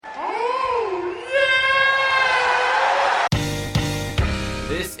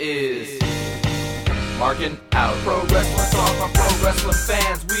Markin Out. Pro Wrestling Talk by pro wrestling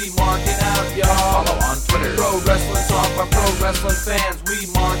fans, we marking out, y'all. Follow on Twitter. Pro Wrestling Talk by pro wrestling fans, we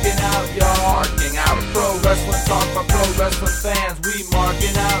marking out, y'all. Marking Out. Pro Wrestling Talk by pro wrestling fans, we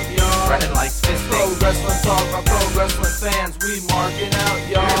marking out, y'all. Spreading like fisting. Pro Wrestling Talk by pro wrestling fans, we marking out,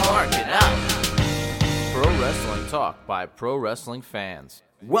 y'all. We're marking out. Pro Wrestling Talk by pro wrestling fans.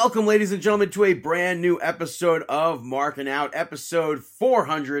 Welcome, ladies and gentlemen, to a brand new episode of Markin Out, episode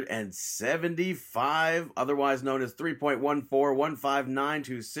 475, otherwise known as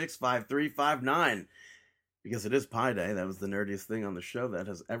 3.14159265359. Because it is Pi Day, that was the nerdiest thing on the show that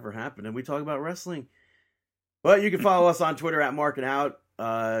has ever happened, and we talk about wrestling. But you can follow us on Twitter at Markin Out,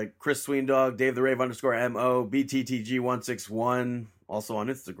 Chris Sweendog, Dave the Rave _MO, BTTG161, also on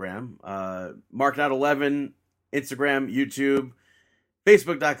Instagram, Markin Out 11, Instagram, YouTube,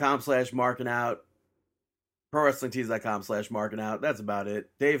 Facebook.com/markinout, ProWrestlingTees.com/markinout. That's about it.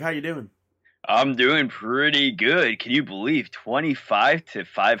 Dave, how you doing? I'm doing pretty good. Can you believe 25 to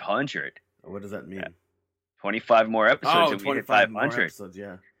 500? What does that mean? 25 more episodes. Oh, 25 more episodes,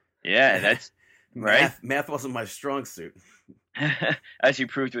 yeah. Yeah, that's right. Math wasn't my strong suit. As you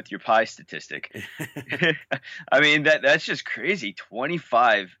proved with your pie statistic. I mean, that's just crazy.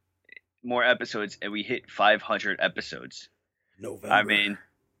 25 more episodes and we hit 500 episodes. November. I mean,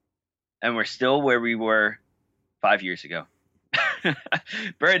 and we're still where we were 5 years ago.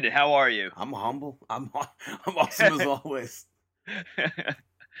 Brandon, how are you? I'm humble. I'm awesome as always.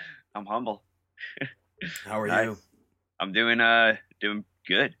 I'm humble. How are you? I'm doing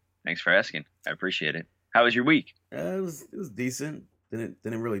good. Thanks for asking. I appreciate it. How was your week? It was decent. Didn't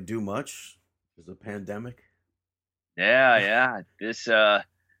really do much. It was a pandemic. Yeah. This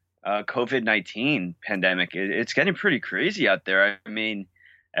COVID-19 pandemic, it's getting pretty crazy out there. I mean,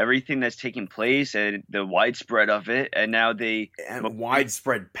 everything that's taking place and the widespread of it, and now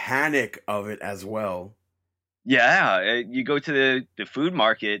widespread panic of it as well. Yeah, you go to the food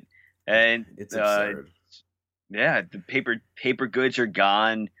market and it's absurd. Yeah, the paper goods are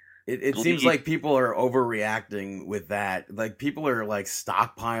gone. It seems like people are overreacting with that. Like, people are like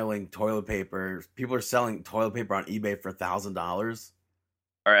stockpiling toilet paper. People are selling toilet paper on eBay for $1,000.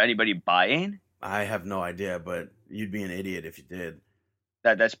 Are anybody buying? I have no idea, but you'd be an idiot if you did.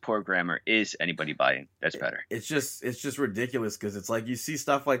 That's poor grammar. Is anybody buying? That's better. It's just ridiculous because it's like you see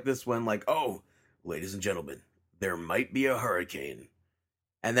stuff like this when, like, oh, ladies and gentlemen, there might be a hurricane,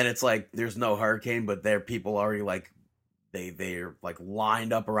 and then it's like there's no hurricane, but there people already like they're like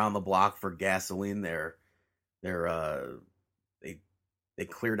lined up around the block for gasoline. They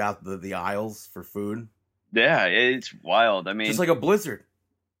cleared out the aisles for food. Yeah, it's wild. I mean, just like a blizzard.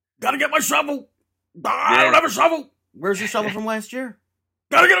 Gotta get my shovel. I don't have a shovel. Where's your shovel from last year?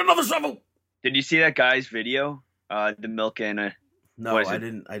 Gotta get another shovel. Did you see that guy's video? The milk and no, I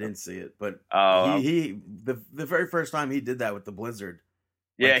didn't see it. But he the very first time he did that with the blizzard.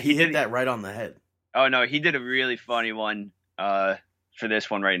 Yeah, he hit that right on the head. Oh no, he did a really funny one for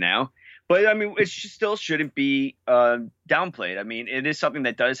this one right now. But I mean, it still shouldn't be downplayed. I mean, it is something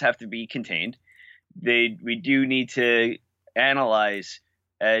that does have to be contained. We do need to analyze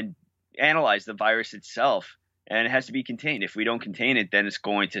the virus itself, and it has to be contained. If we don't contain it, then it's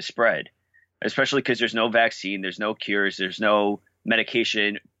going to spread, especially because there's no vaccine, there's no cures, there's no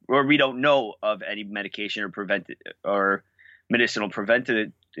medication, or we don't know of any medication or medicinal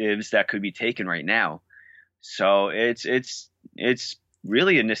preventatives that could be taken right now. So it's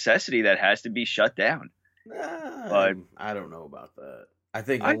really a necessity that has to be shut down. But I don't know about that. I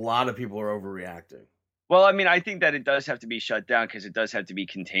think a lot of people are overreacting. Well, I mean, I think that it does have to be shut down because it does have to be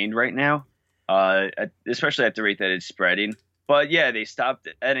contained right now, especially at the rate that it's spreading. But yeah, they stopped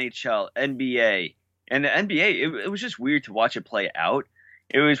NHL, NBA, and the NBA. It was just weird to watch it play out.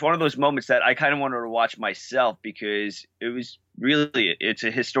 It was one of those moments that I kind of wanted to watch myself because it's a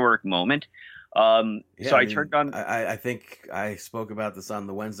historic moment. So I turned on. I think I spoke about this on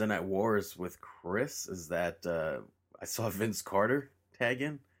the Wednesday Night Wars with Chris. Is that I saw Vince Carter tag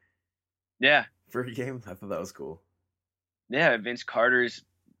in? Yeah. For a game. I thought that was cool. Yeah, Vince Carter's,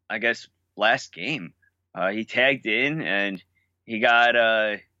 I guess, last game. He tagged in and he hit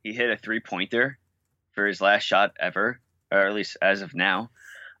a 3-pointer for his last shot ever, or at least as of now.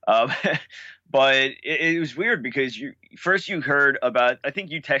 But it was weird because you heard about, I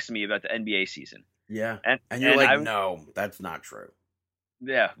think you texted me about the NBA season. Yeah. And you're like, no, that's not true.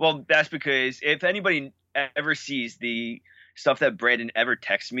 Yeah. Well, that's because if anybody ever sees the stuff that Brandon ever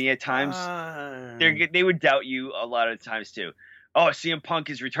texts me at times, they would doubt you a lot of times too. Oh, CM Punk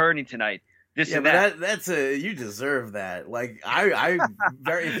is returning tonight. This and that. That's you deserve that. Like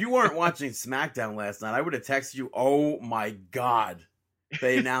if you weren't watching SmackDown last night, I would have texted you. Oh my God,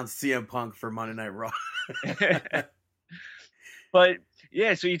 They announced CM Punk for Monday Night Raw. But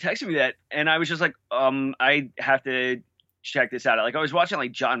yeah, so you texted me that, and I was just like, I have to check this out. Like, I was watching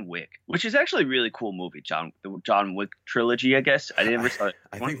like John Wick, which is actually a really cool movie. The John Wick trilogy, I guess. I never saw it.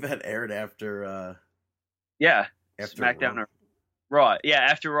 I think that aired after. Yeah, after SmackDown Raw. or Raw. Yeah,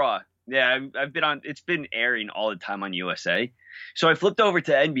 after Raw. Yeah, I've been on. It's been airing all the time on USA. So I flipped over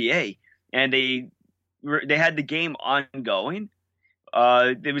to NBA, and they had the game ongoing.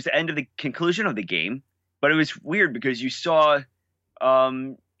 It was the end of the conclusion of the game, but it was weird because you saw,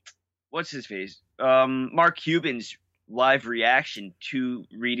 what's his face, Mark Cuban's live reaction to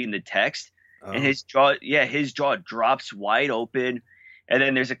reading the text, and his jaw drops wide open, and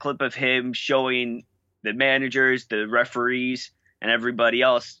then there's a clip of him showing the managers, the referees, and everybody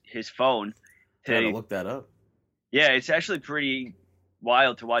else his phone. Gotta look that up. Yeah, it's actually pretty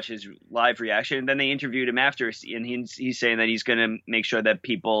wild to watch his live reaction. And then they interviewed him after, and he's saying that he's going to make sure that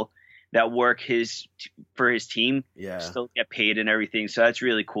people that work for his team still get paid and everything. So that's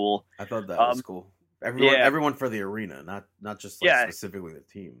really cool. I thought that was cool. Everyone for the arena, not just specifically the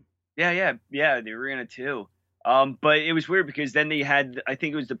team. Yeah, the arena too. But it was weird because then they had, I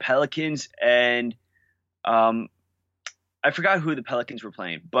think it was the Pelicans, and I forgot who the Pelicans were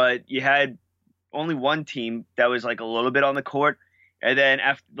playing, but you had only one team that was like a little bit on the court. And then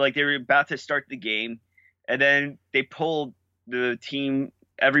after, like, they were about to start the game, and then they pulled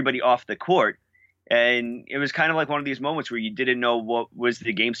everybody off the court. And it was kind of like one of these moments where you didn't know what was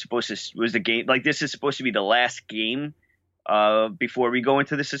the game like, this is supposed to be the last game before we go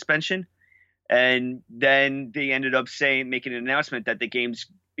into the suspension. And then they ended up making an announcement that the game's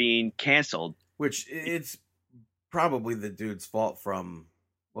being canceled. Which it's probably the dude's fault from,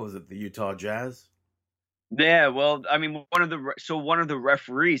 what was it, the Utah Jazz? Yeah, well, I mean, one of the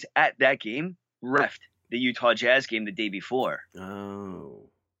referees at that game reffed the Utah Jazz game the day before. Oh.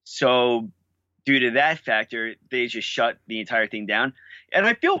 So due to that factor, they just shut the entire thing down. And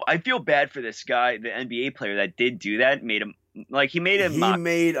I feel bad for this guy, the NBA player that did do that. He made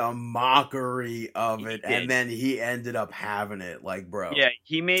a mockery of it, and then he ended up having it. Like, bro. Yeah,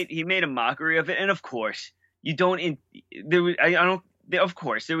 he made a mockery of it, and of course, there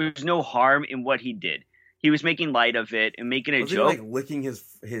was no harm in what he did. He was making light of it and making a joke. He, like, licking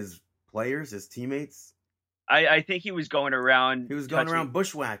his players, his teammates? I think he was going around. He was going around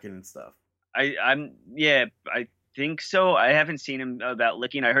bushwhacking and stuff. I think so. I haven't seen him about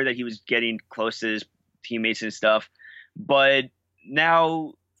licking. I heard that he was getting close to his teammates and stuff. But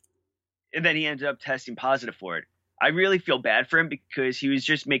now, and then he ended up testing positive for it. I really feel bad for him because he was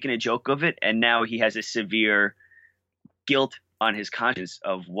just making a joke of it, and now he has a severe guilt on his conscience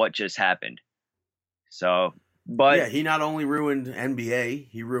of what just happened. So, but yeah, he not only ruined NBA,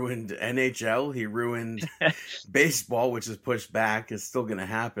 he ruined NHL, he ruined baseball, which is pushed back. It's still going to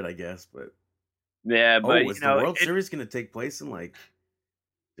happen, I guess. But yeah, but is the World Series going to take place in like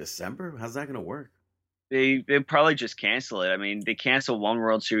December? How's that going to work? They probably just cancel it. I mean, they canceled one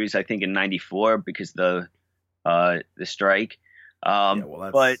World Series, I think, in '94 because the strike. That's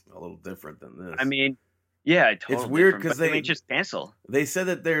a little different than this. I mean, yeah, totally. It's weird because they just cancel. They said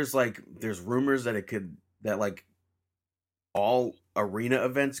that there's rumors that like all arena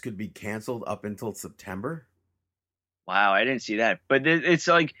events could be canceled up until September. Wow, I didn't see that. But it's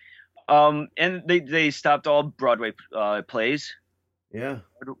like, and they stopped all Broadway plays. Yeah,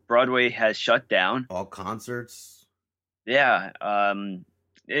 Broadway has shut down all concerts. Yeah,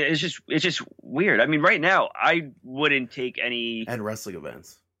 it's just weird. I mean, right now I wouldn't take any wrestling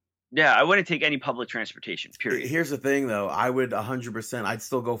events. Yeah, I wouldn't take any public transportation, period. Here's the thing, though. I would 100%. I'd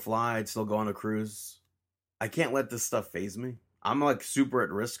still go fly. I'd still go on a cruise. I can't let this stuff phase me. I'm, like, super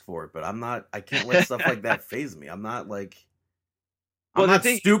at risk for it, but I can't let stuff like that phase me. I'm not, like... I'm not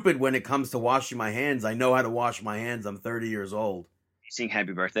stupid when it comes to washing my hands. I know how to wash my hands. I'm 30 years old. You sing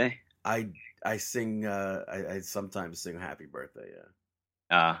Happy Birthday? I sing... I sometimes sing Happy Birthday,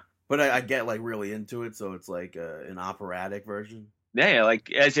 yeah. But I get, like, really into it, so it's, like, an operatic version. Yeah, like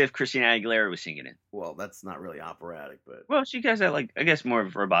as if Christina Aguilera was singing it. Well, that's not really operatic, but... Well, she has that, like, I guess more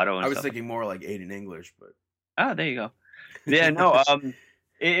of vibrato and I was stuff. thinking more like Aiden English, but... Oh, there you go. Yeah, no,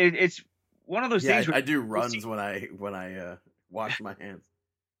 it's one of those things... I do runs when I wash my hands.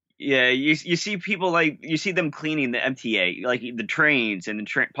 Yeah, you see people, like, you see them cleaning the MTA, like the trains and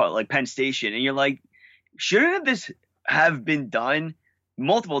like Penn Station, and you're like, shouldn't this have been done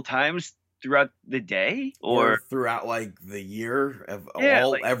multiple times throughout the day or throughout like the year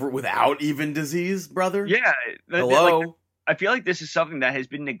ever without even disease, brother? Yeah. Hello. Like, I feel like this is something that has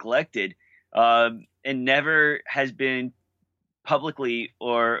been neglected and never has been publicly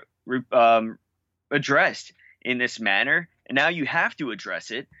or addressed in this manner. and now you have to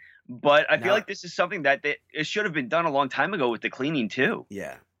address it. But I feel like this is something that it should have been done a long time ago with the cleaning too.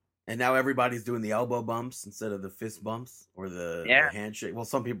 Yeah. And now everybody's doing the elbow bumps instead of the fist bumps or the handshake. Well,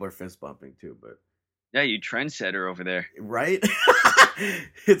 some people are fist bumping too, but yeah, you trendsetter over there, right?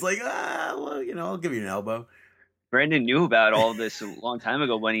 It's like, well, I'll give you an elbow. Brandon knew about all this a long time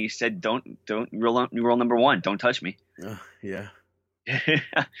ago when he said, "Don't rule number one, don't touch me." Yeah.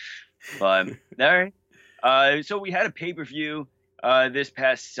 But all right. So we had a pay-per-view this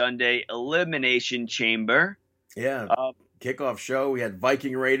past Sunday, Elimination Chamber. Yeah. Kickoff show. We had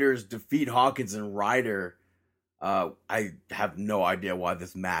Viking Raiders defeat Hawkins and Ryder. I have no idea why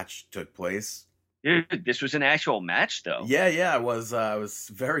this match took place. Dude, this was an actual match, though. Yeah. I was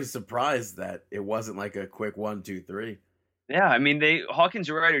very surprised that it wasn't like a quick 1, 2, 3. Yeah, I mean, Hawkins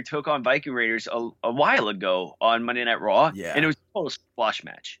and Ryder took on Viking Raiders a while ago on Monday Night Raw, and it was a total squash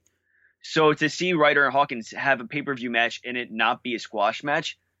match. So to see Ryder and Hawkins have a pay-per-view match and it not be a squash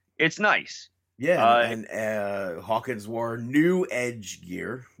match, it's nice. Yeah, and Hawkins wore new Edge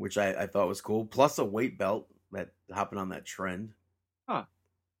gear, which I thought was cool, plus a weight belt that hopping on that trend. Huh.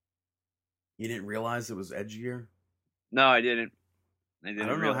 You didn't realize it was Edge gear? No, I didn't. I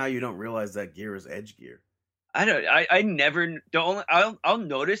don't know how you don't realize that gear is Edge gear. I never don't. I'll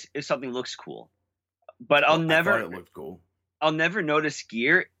notice if something looks cool, but I thought it looked cool. I'll never notice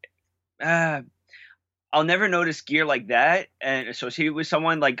gear. I'll never notice gear like that and associate it with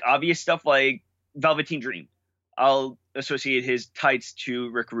someone, like obvious stuff like Velveteen Dream. I'll associate his tights to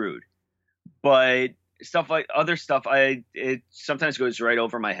Rick Rude, but stuff like other stuff, it sometimes goes right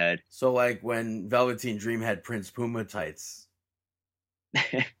over my head. So like when Velveteen Dream had Prince Puma tights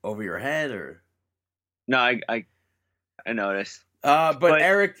over your head, or no, I noticed. But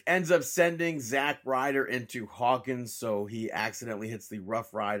Eric ends up sending Zack Ryder into Hawkins, so he accidentally hits the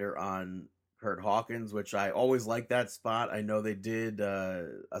Rough Rider on Kurt Hawkins, which I always like that spot. I know they did a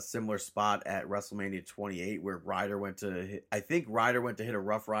similar spot at WrestleMania 28 where Ryder went to hit a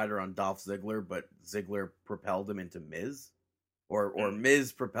Rough Rider on Dolph Ziggler, but Ziggler propelled him into Miz, or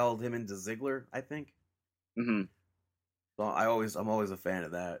Miz propelled him into Ziggler, I think. Mm-hmm. So I'm always a fan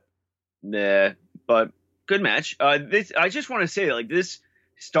of that. Yeah, but good match. I just want to say, like, this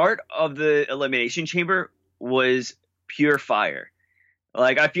start of the Elimination Chamber was pure fire.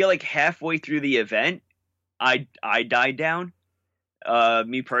 Like, I feel like halfway through the event, I died down.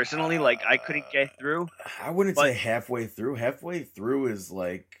 Me personally, like, I couldn't get through. I wouldn't say halfway through. Halfway through is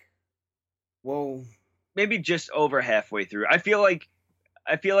like, well, maybe just over halfway through. I feel like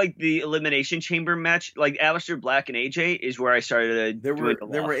the Elimination Chamber match, like Aleister Black and AJ, is where I started. There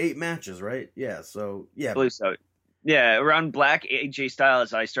were 8 matches, right? Yeah. So yeah, I believe so. Yeah, around Black AJ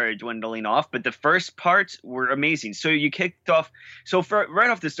Styles, I started dwindling off, but the first parts were amazing. So you kicked off. So right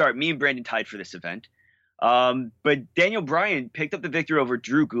off the start, me and Brandon tied for this event. But Daniel Bryan picked up the victory over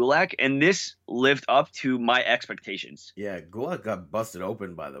Drew Gulak, and this lived up to my expectations. Yeah, Gulak got busted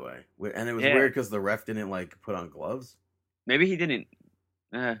open, by the way, and it was weird because the ref didn't like put on gloves. Maybe he didn't.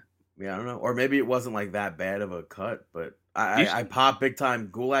 Yeah, I don't know, or maybe it wasn't like that bad of a cut, but I popped big time.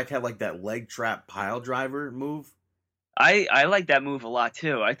 Gulak had like that leg trap pile driver move. I like that move a lot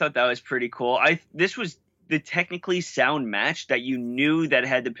too. I thought that was pretty cool. This was the technically sound match that you knew that it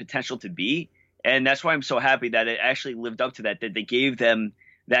had the potential to be, and that's why I'm so happy that it actually lived up to that they gave them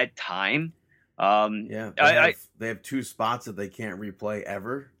that time. They have 2 spots that they can't replay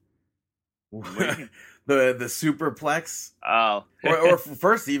ever. the superplex, or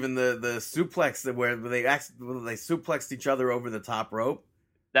first even the suplex where they suplexed each other over the top rope.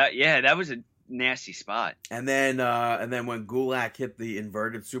 That was a nasty spot. And then when Gulak hit the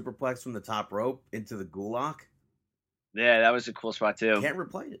inverted superplex from the top rope into the Gulak. Yeah, that was a cool spot too. Can't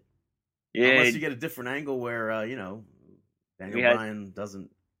replay it. Yeah, unless you get a different angle where Daniel Bryan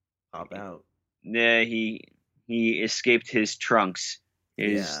doesn't pop out. Yeah, he escaped his trunks.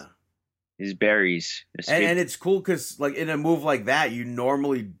 His berries. And it's cool because, like, in a move like that, you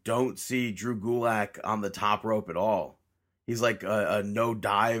normally don't see Drew Gulak on the top rope at all. He's like a no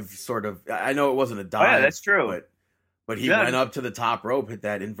dive sort of. I know it wasn't a dive. Oh, yeah, that's true. But he went up to the top rope, hit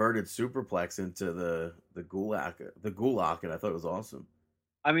that inverted superplex into the Gulak, and I thought it was awesome.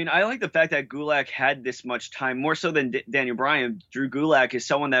 I mean, I like the fact that Gulak had this much time, more so than Daniel Bryan. Drew Gulak is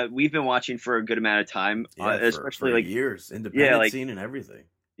someone that we've been watching for a good amount of time, especially for like years, independent scene and everything.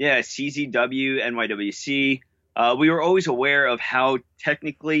 Yeah, CZW, NYWC. We were always aware of how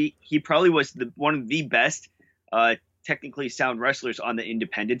technically he probably was one of the best technically sound wrestlers on the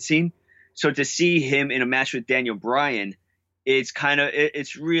independent scene. So to see him in a match with Daniel Bryan, it's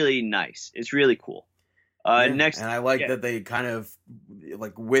really nice. It's really cool. Next, and I like that they kind of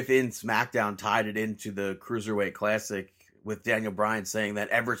like within SmackDown tied it into the Cruiserweight Classic with Daniel Bryan saying that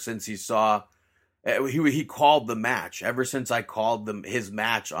ever since he saw, he called the match. Ever since I called his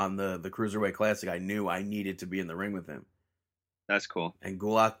match on the Cruiserweight Classic, I knew I needed to be in the ring with him. That's cool. And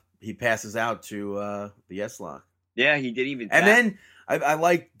Gulak, he passes out to the S-Lock. Yeah, he didn't even tap. And then I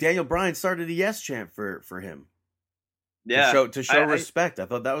like Daniel Bryan started a yes chant for him. Yeah. To show respect. I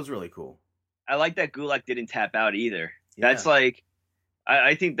thought that was really cool. I like that Gulak didn't tap out either. Yeah. That's like,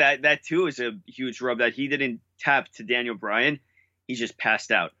 I think that too is a huge rub, that he didn't tap to Daniel Bryan. He just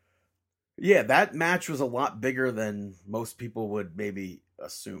passed out. Yeah, that match was a lot bigger than most people would maybe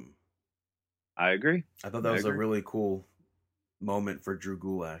assume. I agree. I thought that was a really cool moment for Drew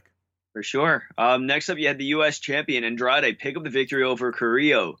Gulak. For sure. Next up, you had the U.S. champion Andrade pick up the victory over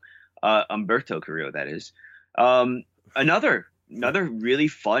Carrillo. Humberto Carrillo, that is. Another really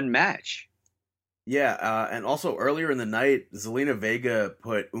fun match. Yeah, and also earlier in the night, Zelina Vega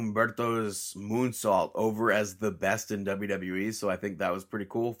put Humberto's moonsault over as the best in WWE, so I think that was pretty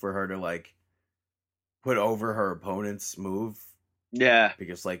cool for her to, like, put over her opponent's move. Yeah.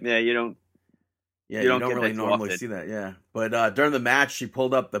 Because, like... Yeah, you don't really normally see that, yeah. But during the match, she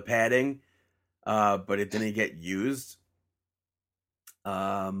pulled up the padding, but it didn't get used.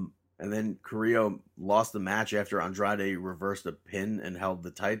 And then Carrillo lost the match after Andrade reversed a pin and held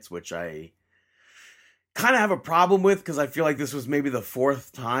the tights, which I kind of have a problem with, because I feel like this was maybe the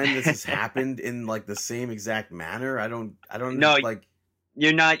fourth time this has happened in like the same exact manner. I don't know. Like,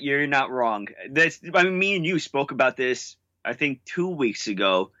 you're not wrong. Me and you spoke about this, I think 2 weeks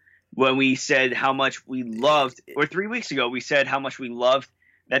ago, when we said how much we loved, or 3 weeks ago, we said how much we loved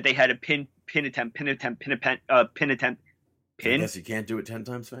that they had a pin attempt. I guess you can't do it 10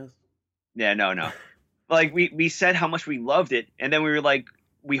 times fast. Yeah, no. Like we said how much we loved it, and then we were like,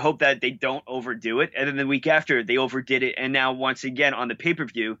 we hope that they don't overdo it. And then the week after, they overdid it, and now once again on the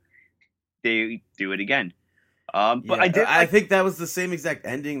pay-per-view, they do it again. But yeah, I think that was the same exact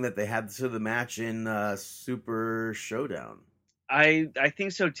ending that they had to the match in Super Showdown. I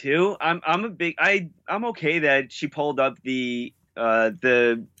think so too. I'm okay that she pulled up the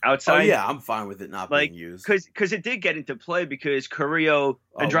outside. Oh yeah, I'm fine with it not being used, because it did get into play, because Carrillo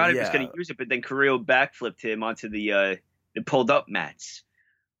Andrade was going to use it, but then Carrillo backflipped him onto the pulled up mats.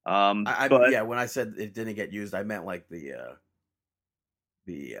 When I said it didn't get used, I meant like the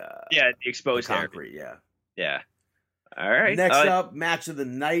exposed the concrete. Yeah. All right. Next up, match of the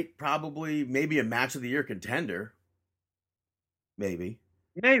night, probably maybe a match of the year contender. Maybe.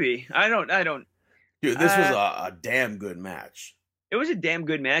 I don't. Dude, this was a damn good match. It was a damn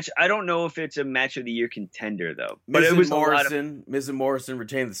good match. I don't know if it's a match of the year contender though. But Miz and Morrison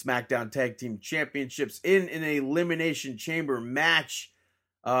retained the SmackDown Tag Team Championships in an Elimination Chamber match.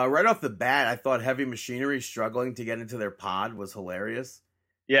 Right off the bat, I thought Heavy Machinery struggling to get into their pod was hilarious.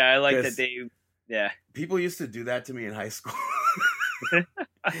 Yeah, I like that they. Yeah, people used to do that to me in high school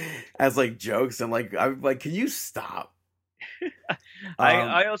as like jokes, and like I'm like, can you stop?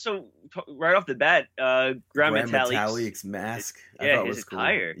 I also right off the bat, Gran Metalik's mask. I thought his was cool.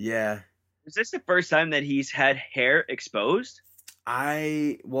 attire. Yeah. Is this the first time that he's had hair exposed?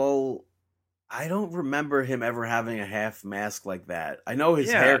 I don't remember him ever having a half mask like that. I know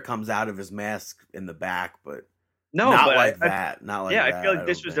his hair comes out of his mask in the back, but not like that. Not like that. I feel like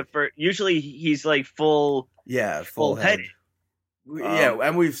this was the first. Usually he's like full. Yeah, full head.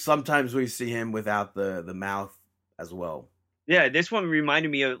 And we see him without the mouth as well. Yeah, this one reminded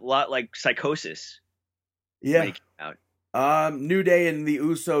me a lot like Psychosis. Yeah. New Day and the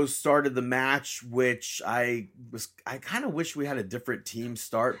Usos started the match, which I kind of wish we had a different team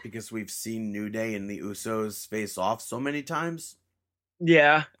start, because we've seen New Day and the Usos face off so many times.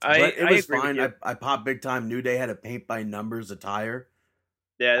 Yeah, but it was fine. I popped big time. New Day had a paint by numbers attire.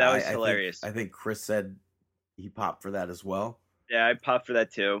 Yeah, that was hilarious. I think Chris said he popped for that as well. Yeah, I popped for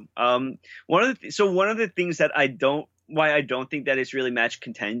that too. One of the things that I don't think that it's really match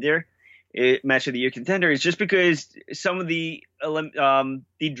of the year contender is just because some of the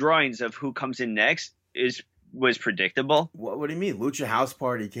drawings of who comes in next was predictable. What do you mean? Lucha House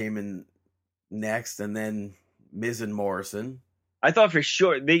Party came in next, and then Miz and Morrison. I thought for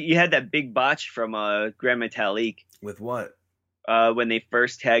sure you had that big botch from Gran Metalik. With what? When they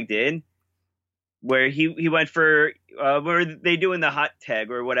first tagged in, where he went for were they doing the hot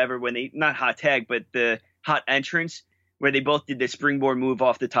tag or whatever, when they not hot tag but the hot entrance, where they both did the springboard move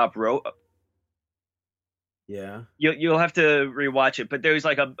off the top rope. Yeah. You'll have to rewatch it, but there was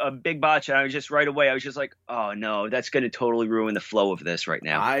like a big botch, and I was just like, oh no, that's going to totally ruin the flow of this right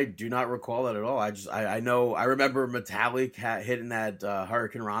now. I do not recall that at all. I remember Metalik hitting that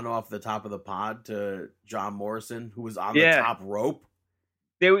Hurricane Rana off the top of the pod to John Morrison, who was on the top rope.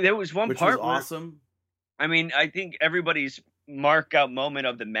 There was one which part was awesome. I mean, I think everybody's mark out moment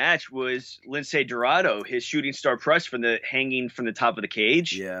of the match was Lince Dorado, his shooting star press from the hanging from the top of the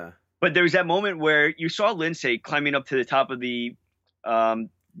cage. Yeah. But there was that moment where you saw Lince climbing up to the top of the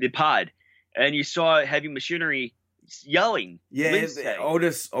pod, and you saw Heavy Machinery yelling. Yeah,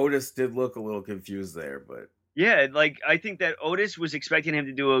 Lince. Otis did look a little confused there, but Yeah, like I think that Otis was expecting him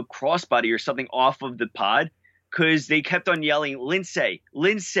to do a crossbody or something off of the pod because they kept on yelling Lince,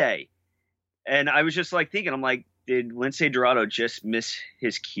 Lince, and I was just like thinking, I'm like, did Lince Dorado just miss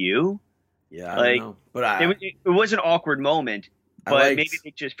his cue? yeah, I Like, don't know. But it was an awkward moment, I but liked- maybe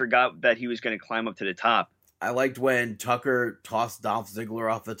they just forgot that he was going to climb up to the top. I liked when Tucker tossed Dolph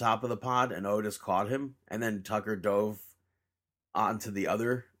Ziggler off the top of the pod and Otis caught him, and then Tucker dove onto the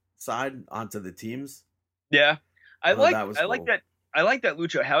other side, onto the teams. Yeah, I thought like that was I like cool. that. I like that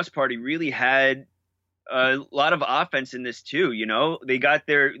Lucha House Party really had a lot of offense in this too. You know, they got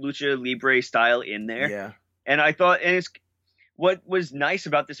their Lucha Libre style in there, Yeah, and I thought, and it's what was nice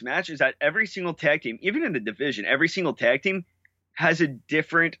about this match is that every single tag team, even in the division, every single tag team has a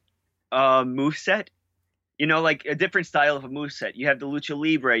different moveset. You know, like a different style of a moveset. You have the Lucha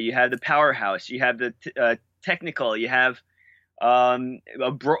Libre, you have the Powerhouse, you have the Technical, you have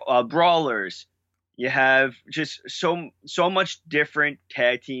Brawlers. You have just so much different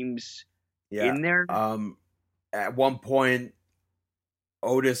tag teams yeah. in there. At one point,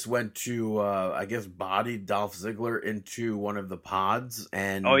 Otis went to, I guess, body Dolph Ziggler into one of the pods,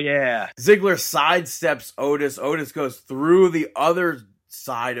 and Oh yeah, Ziggler sidesteps Otis. Otis goes through the other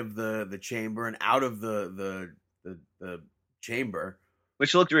side of the chamber and out of the chamber.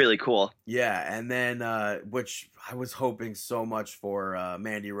 which looked really cool. Yeah, and then which I was hoping so much for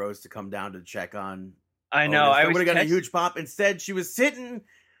Mandy Rose to come down to check on. I know. Otis. I That was would have got a huge pop. Instead, she was sitting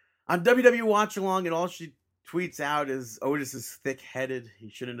on WWE Watch Along, and all she tweets out is Otis is thick-headed.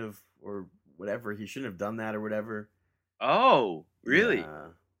 He shouldn't have, or whatever. He shouldn't have done that, or whatever. Oh, really? Yeah,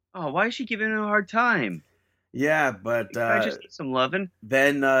 Oh, why is she giving him a hard time? yeah, but I just need some loving.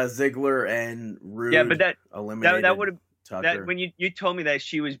 then Ziggler and Rude Yeah, but eliminated that would have Tucker. that when you told me that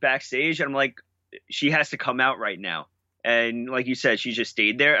she was backstage, I'm like, she has to come out right now. And like you said, she just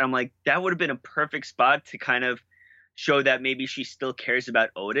stayed there. I'm like, that would have been a perfect spot to kind of show that maybe she still cares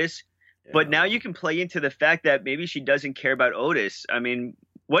about Otis. But now you can play into the fact that maybe she doesn't care about Otis. I mean,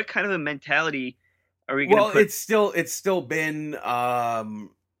 what kind of a mentality are we going to put? It's still been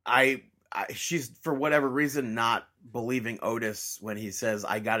she's for whatever reason not believing Otis when he says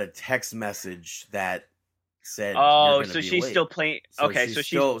I got a text message that said Oh, so she's still playing. Okay,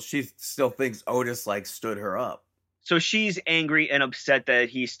 so she still thinks Otis like stood her up. So she's angry and upset that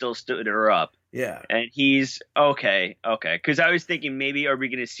he still stood her up. Yeah. And he's okay. Because I was thinking maybe are we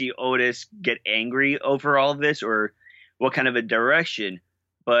going to see Otis get angry over all this or what kind of a direction?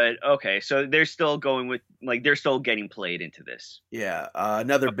 But okay, so they're still going with they're still getting played into this. Yeah.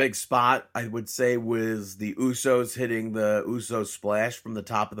 Another big spot I would say was the Usos hitting the Uso splash from the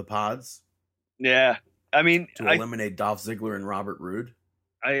top of the pods. Yeah. I mean, to eliminate Dolph Ziggler and Robert Roode.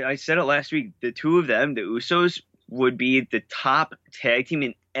 I said it last week. The two of them, the Usos, would be the top tag team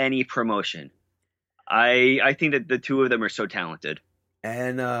in any promotion. I think that the two of them are so talented.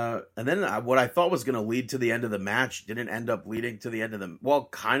 And then what I thought was going to lead to the end of the match didn't end up leading to the end of the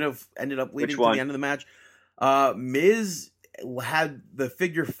kind of ended up leading to the end of the match. Miz had the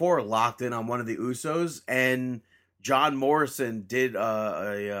figure 4 locked in on one of the Usos, and John Morrison did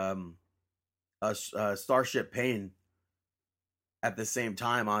a Starship Pain at the same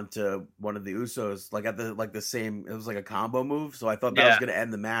time onto one of the Usos, like at the same. It was like a combo move, so I thought that was going to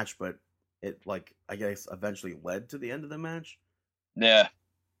end the match, but it I guess eventually led to the end of the match. Yeah,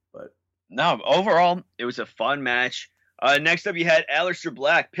 but no, overall it was a fun match. Next up, you had Aleister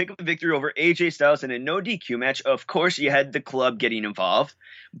Black pick up the victory over AJ Styles in a no DQ match. Of course, you had the club getting involved,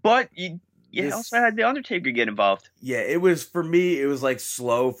 but you also had the Undertaker get involved. Yeah, it was for me. It was like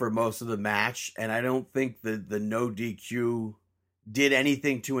slow for most of the match, and I don't think the no DQ did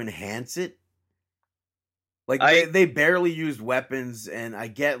anything to enhance it. Like they barely used weapons, and I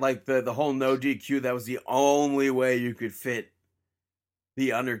get like the whole no DQ. That was the only way you could fit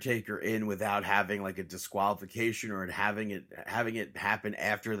the Undertaker in without having like a disqualification or having it happen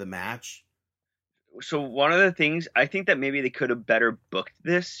after the match. So one of the things I think that maybe they could have better booked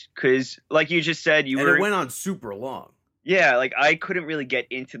this because, like you just said, it went on super long. Yeah, like I couldn't really get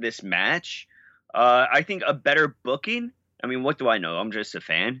into this match. I think a better booking. I mean, what do I know? I'm just a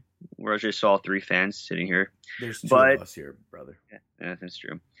fan. We're just all 3 fans sitting here. There's 2 of us here, brother. Yeah, that's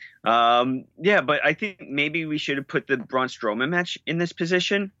true. Yeah, but I think maybe we should have put the Braun Strowman match in this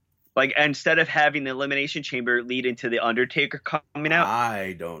position. Like, instead of having the Elimination Chamber lead into the Undertaker coming out,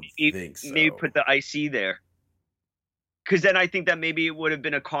 I don't think so. maybe put the IC there. Because then I think that maybe it would have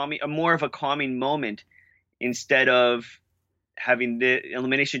been a more of a calming moment instead of having the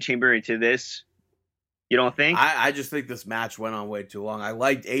Elimination Chamber into this. You don't think? I just think this match went on way too long. I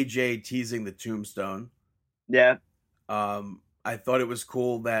liked AJ teasing the tombstone. Yeah. I thought it was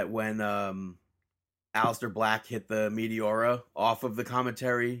cool that when Aleister Black hit the Meteora off of the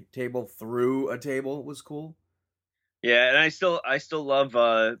commentary table through a table was cool. Yeah, and I still love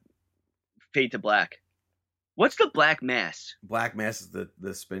Fade to Black. What's the Black Mass? Black Mass is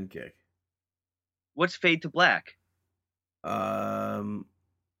the spin kick. What's Fade to Black? I don't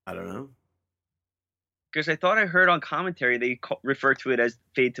know. Because I thought I heard on commentary they refer to it as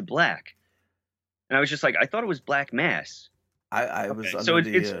Fade to Black. And I was just like, I thought it was Black Mass. I was under so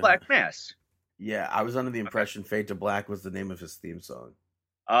it's Black Mass. Yeah, I was under the impression Fade to Black was the name of his theme song.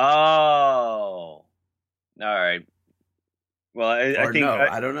 Oh. All right. Well, I think...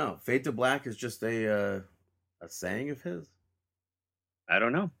 I don't know. Fade to Black is just a saying of his? I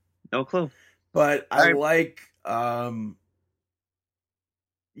don't know. No clue. But I like...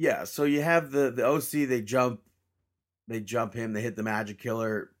 yeah, so you have the OC, they jump him, they hit the Magic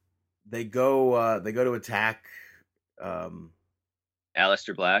Killer. They go to attack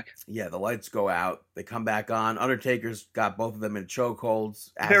Aleister Black. Yeah, the lights go out. They come back on. Undertaker's got both of them in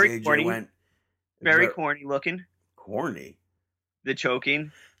chokeholds. As Very AJ corny. went. Very corny looking. Corny? The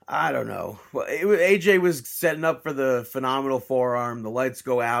choking. I don't know. Well, AJ was setting up for the phenomenal forearm. The lights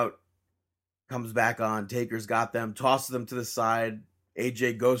go out. Comes back on. Taker's got them. Tosses them to the side.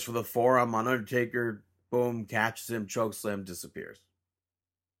 AJ goes for the forearm on Undertaker. Boom. Catches him. Chokeslam. Disappears.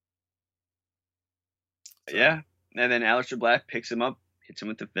 So. Yeah. And then Aleister Black picks him up, hits him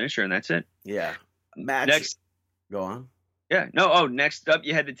with the finisher, and that's it. Yeah. Match. Next. Go on. Yeah. No. Oh, next up,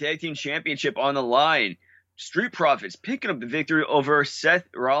 you had the Tag Team Championship on the line. Street Profits picking up the victory over Seth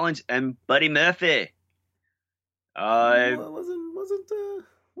Rollins and Buddy Murphy. Wasn't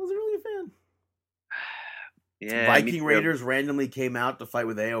really a fan. Yeah. Viking Raiders randomly came out to fight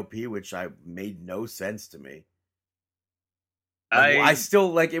with AOP, which made no sense to me. I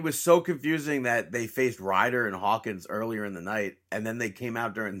still it was so confusing that they faced Ryder and Hawkins earlier in the night, and then they came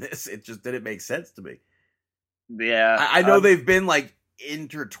out during this. It just didn't make sense to me. Yeah, I know they've been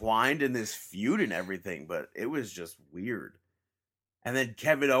intertwined in this feud and everything, but it was just weird. And then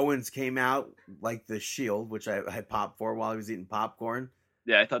Kevin Owens came out like the Shield, which I popped for while he was eating popcorn.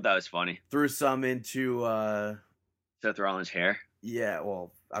 Yeah, I thought that was funny. Threw some into Seth Rollins' hair. Yeah,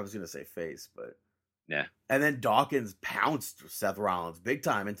 well, I was gonna say face, but yeah. And then Dawkins pounced Seth Rollins big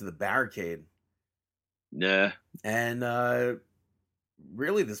time into the barricade. Yeah. And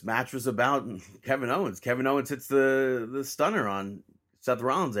really, this match was about Kevin Owens. Kevin Owens hits the stunner on Seth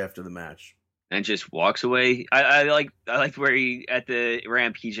Rollins after the match. And just walks away. I liked where he, at the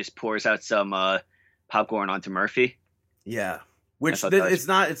ramp, he just pours out some popcorn onto Murphy. Yeah. Which it's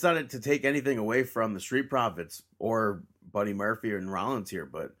not to take anything away from the Street Profits or Buddy Murphy and Rollins here,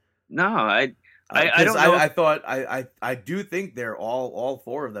 but no, I don't know. I thought I do think they're all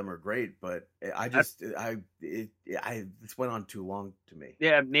four of them are great, but this went on too long to me.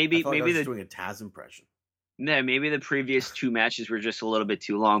 Yeah, maybe I was doing a Taz impression. Yeah, maybe the previous two matches were just a little bit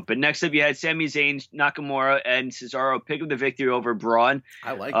too long. But next up, you had Sami Zayn, Nakamura, and Cesaro pick up the victory over Braun.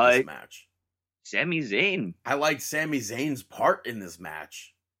 I like this match. Sami Zayn. I like Sami Zayn's part in this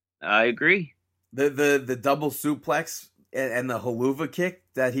match. I agree. The double suplex and the haluva kick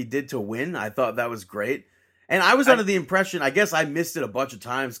that he did to win, I thought that was great. And I was under the impression, I guess I missed it a bunch of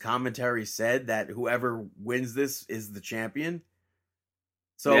times, commentary said that whoever wins this is the champion.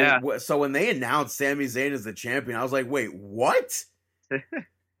 So, yeah. So when they announced Sami Zayn as the champion, I was like, wait, what?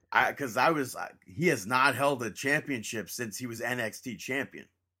 Because he has not held a championship since he was NXT champion.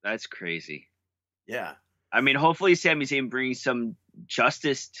 That's crazy. Yeah. I mean, hopefully Sami Zayn brings some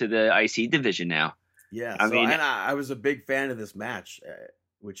justice to the IC division now. Yeah. I was a big fan of this match,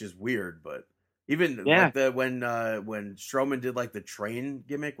 which is weird, but even when Strowman did the train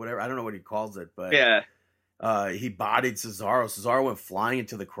gimmick, whatever, I don't know what he calls it, but yeah. He bodied Cesaro. Cesaro went flying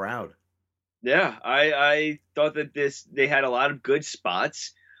into the crowd. Yeah, I thought that they had a lot of good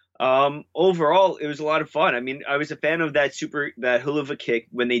spots. Overall, it was a lot of fun. I mean, I was a fan of that haluva kick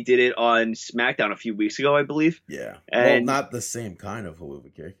when they did it on SmackDown a few weeks ago, I believe. Yeah, well, not the same kind of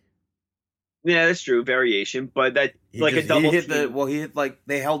haluva kick. Yeah, that's true, variation, but that a double. He hit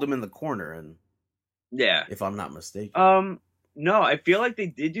they held him in the corner, and yeah, if I'm not mistaken. No, I feel like they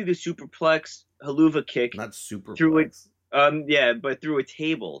did do the superplex haluva kick. Not superplex. Through it. Yeah, but through a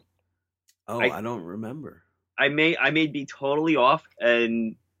table. Oh, I don't remember. I may be totally off,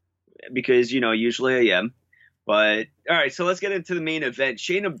 and because, usually I am. But, all right, so let's get into the main event.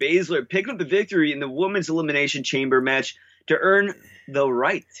 Shayna Baszler picked up the victory in the Women's Elimination Chamber match to earn the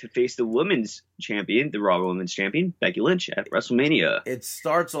right to face the Women's Champion, the Raw Women's Champion, Becky Lynch, at WrestleMania. It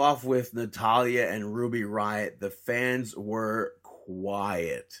starts off with Natalya and Ruby Riott. The fans were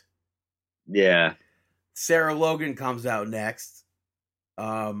quiet. Yeah. Sarah Logan comes out next.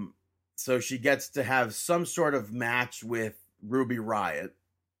 So she gets to have some sort of match with Ruby Riott.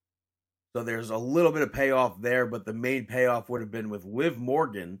 So there's a little bit of payoff there, but the main payoff would have been with Liv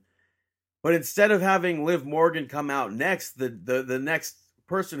Morgan. But instead of having Liv Morgan come out next, the next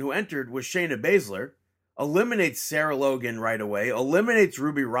person who entered was Shayna Baszler. Eliminates Sarah Logan right away. Eliminates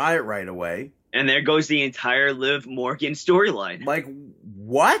Ruby Riott right away. And there goes the entire Liv Morgan storyline. Like,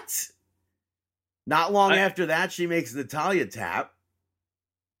 what? Not long after that, she makes Natalya tap.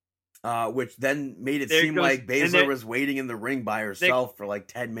 Which then made it seem like Baszler was waiting in the ring by herself for like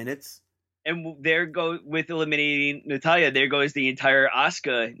 10 minutes. And there goes, with eliminating Natalya, there goes the entire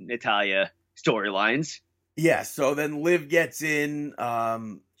Asuka Natalya storylines. Yeah, so then Liv gets in.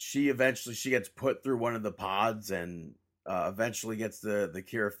 She gets put through one of the pods and eventually gets the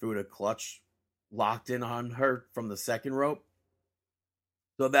Kirifuda clutch locked in on her from the second rope.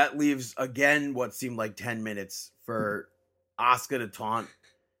 So that leaves, again, what seemed like 10 minutes for Asuka to taunt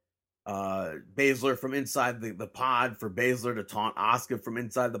Baszler from inside the pod, for Baszler to taunt Asuka from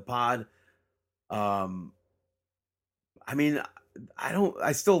inside the pod.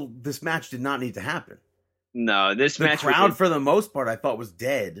 This match did not need to happen. No, this match. The crowd, for the most part, I thought was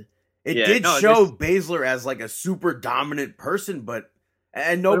dead. It did show Baszler as like a super dominant person,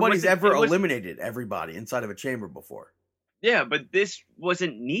 and nobody's ever eliminated everybody inside of a chamber before. Yeah, but this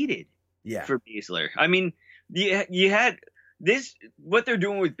wasn't needed. Yeah. For Baszler. I mean, you had this. What they're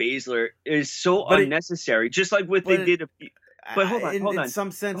doing with Baszler is so unnecessary. Just like what they did. But hold on. In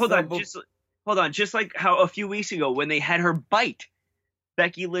some sense, hold on. Just like how a few weeks ago when they had her bite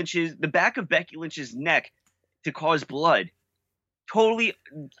the back of Becky Lynch's neck to cause blood, totally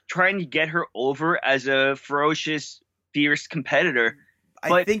trying to get her over as a ferocious, fierce competitor.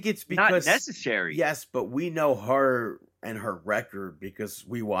 I think it's because not necessary. Yes, but we know her and her record because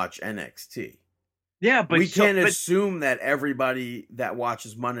we watch NXT. Yeah, but we can't assume that everybody that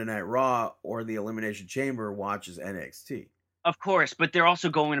watches Monday Night Raw or the Elimination Chamber watches NXT. Of course, but they're also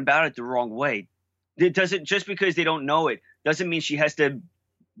going about it the wrong way. It doesn't, just because they don't know it doesn't mean she has to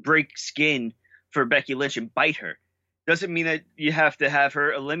break skin for Becky Lynch and bite her. Doesn't mean that you have to have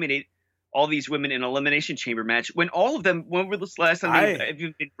her eliminate all these women in an Elimination Chamber match when all of them, when was the last time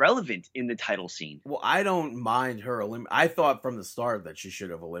they've been relevant in the title scene? Well, I don't mind her I thought from the start that she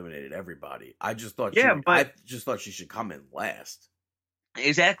should have eliminated everybody. I just thought she should come in last.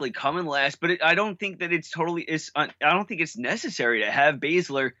 Exactly, come in last, but I don't think that I don't think it's necessary to have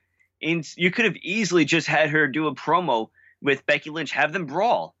Baszler in. You could have easily just had her do a promo with Becky Lynch, have them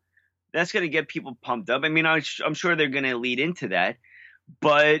brawl. That's going to get people pumped up. I mean, I'm sure they're going to lead into that,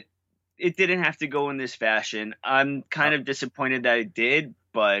 but it didn't have to go in this fashion. I'm kind of disappointed that it did,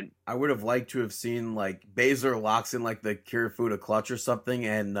 but I would have liked to have seen like Baszler locks in like the Kirifuda clutch or something,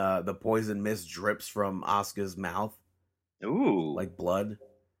 and the poison mist drips from Asuka's mouth. Ooh, like blood.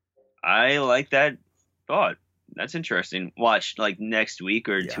 I like that thought. That's interesting. Watch like next week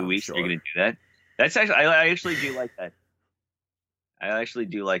or 2 weeks. Sure. You're gonna do that. That's actually I actually do like that. I actually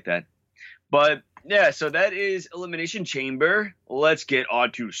do like that. But yeah, so that is Elimination Chamber. Let's get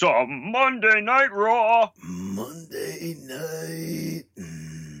on to some Monday Night Raw. Monday Night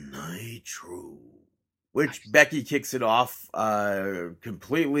Nitro. Which Becky kicks it off,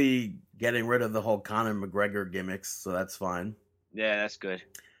 completely getting rid of the whole Conor McGregor gimmicks, so that's fine. Yeah, that's good.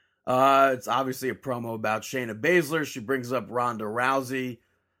 It's obviously a promo about Shayna Baszler. She brings up Ronda Rousey.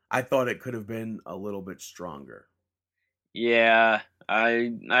 I thought it could have been a little bit stronger. Yeah,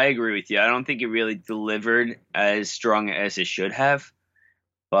 I agree with you. I don't think it really delivered as strong as it should have.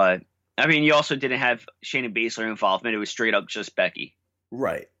 But, I mean, you also didn't have Shayna Baszler involvement. It was straight up just Becky.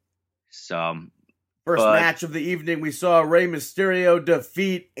 Right. So... First match of the evening, we saw Rey Mysterio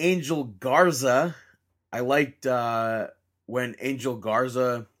defeat Angel Garza. I liked when Angel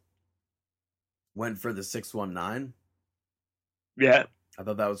Garza went for the 619. Yeah. I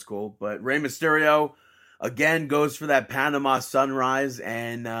thought that was cool. But Rey Mysterio, again, goes for that Panama Sunrise,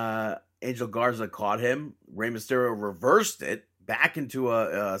 and Angel Garza caught him. Rey Mysterio reversed it back into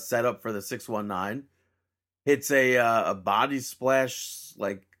a setup for the 619. Hits a body splash,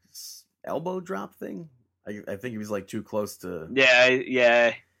 like, elbow drop thing. I think he was like too close to. Yeah.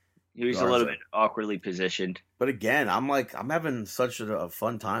 He was Garza. A little bit awkwardly positioned. But again, I'm having such a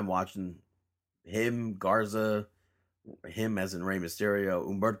fun time watching him, Garza, him as in Rey Mysterio,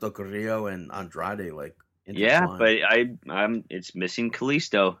 Humberto Carrillo, and Andrade like Yeah, intertwined. but it's missing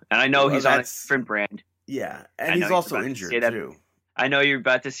Kalisto, and I know he's on a different brand. Yeah, and he's also injured too. I know you're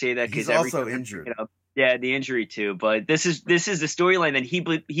about to say that because he's also injured. Yeah, the injury too. But this is the storyline that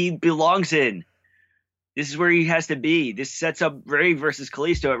he belongs in. This is where he has to be. This sets up Rey versus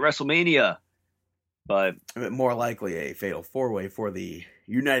Kalisto at WrestleMania. But more likely a fatal 4-way for the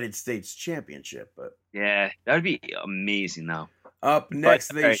United States Championship. But yeah, that would be amazing though. Up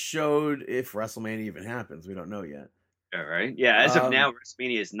next, they showed, if WrestleMania even happens, we don't know yet. All right. Yeah, as of now,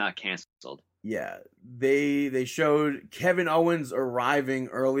 WrestleMania is not canceled. Yeah, they showed Kevin Owens arriving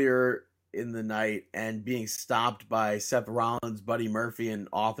earlier in the night and being stopped by Seth Rollins, Buddy Murphy, and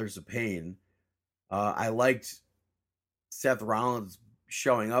Authors of Pain. I liked Seth Rollins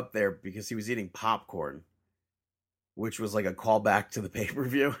showing up there because he was eating popcorn, which was like a callback to the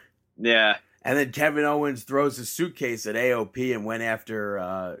pay-per-view. Yeah. And then Kevin Owens throws his suitcase at AOP and went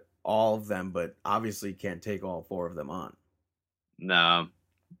after all of them, but obviously can't take all 4 of them on. No,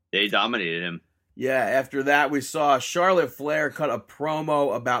 they dominated him. Yeah, after that, we saw Charlotte Flair cut a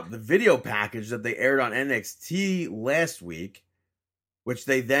promo about the video package that they aired on NXT last week, which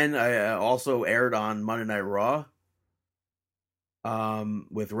they then also aired on Monday Night Raw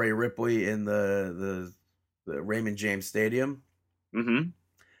with Rhea Ripley in the Raymond James Stadium. Mm-hmm.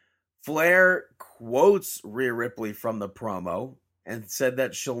 Flair quotes Rhea Ripley from the promo and said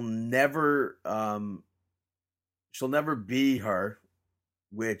that she'll never be her,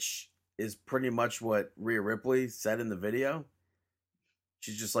 which is pretty much what Rhea Ripley said in the video.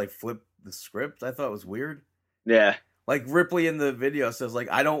 She just like flipped the script. I thought it was weird. Yeah. Like Ripley in the video says like,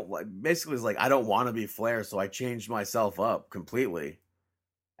 I don't want to be Flair, so I changed myself up completely.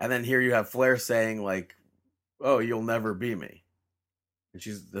 And then here you have Flair saying like, oh, you'll never be me. And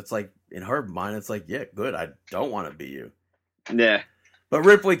that's like, in her mind, it's like, yeah, good. I don't want to be you. Yeah. But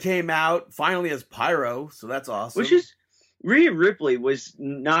Ripley came out finally as Pyro, so that's awesome. Which is, Rhea Ripley was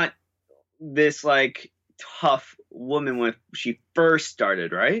not this like tough woman when she first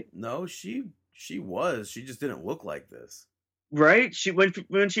started, right? No, she was. She just didn't look like this. Right?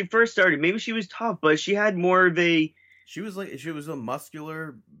 When she first started, maybe she was tough, but she had more of a... She was a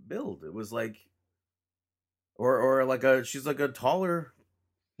muscular build. It was like... Or like she's like a taller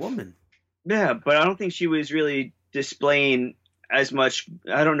woman. Yeah, but I don't think she was really displaying as much,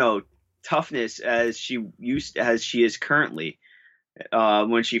 I don't know, toughness as she is currently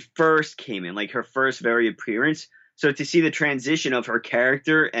when she first came in, like her first very appearance. So to see the transition of her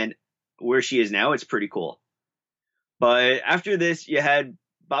character and where she is now, it's pretty cool. But after this, you had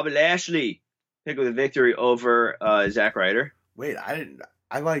Bobby Lashley pick up the victory over Zack Ryder. Wait,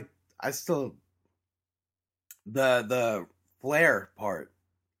 the Flair part.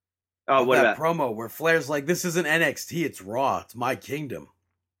 Oh, what that about promo where Flair's like, "This isn't NXT, it's Raw. It's my kingdom."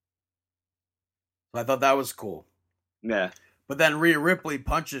 So I thought that was cool. Yeah. But then Rhea Ripley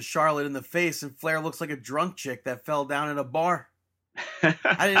punches Charlotte in the face, and Flair looks like a drunk chick that fell down in a bar.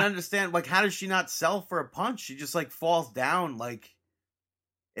 I didn't understand. Like, how does she not sell for a punch? She just like falls down, like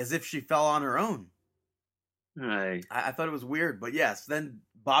as if she fell on her own. Right. I thought it was weird, but yes. Then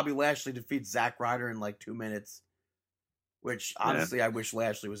Bobby Lashley defeats Zack Ryder in like 2 minutes. Which, honestly, I wish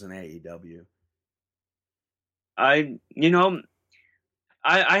Lashley was in AEW. I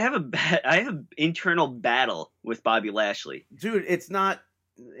have an internal battle with Bobby Lashley. Dude, it's not...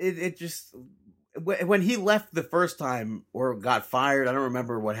 It just... When he left the first time, or got fired, I don't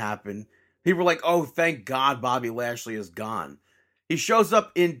remember what happened, people were like, oh, thank God Bobby Lashley is gone. He shows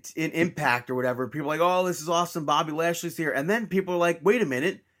up in Impact or whatever, people are like, oh, this is awesome, Bobby Lashley's here. And then people are like, wait a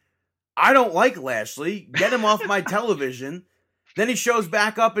minute, I don't like Lashley. Get him off my television. Then he shows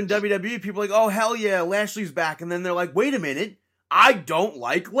back up in WWE. People are like, oh, hell yeah, Lashley's back. And then they're like, wait a minute, I don't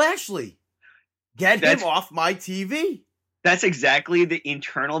like Lashley. Get him off my TV. That's exactly the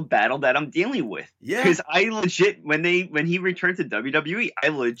internal battle that I'm dealing with. Yeah. Because I legit, when he returned to WWE, I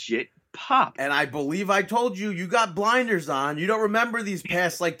legit popped. And I believe I told you, you got blinders on. You don't remember these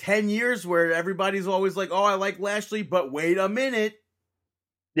past like 10 years where everybody's always like, oh, I like Lashley, but wait a minute.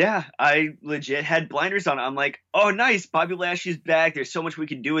 Yeah, I legit had blinders on. I'm like, oh, nice, Bobby Lashley's back. There's so much we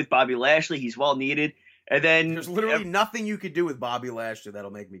can do with Bobby Lashley. He's well needed. And then there's literally nothing you could do with Bobby Lashley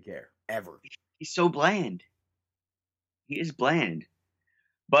that'll make me care, ever. He's so bland. He is bland.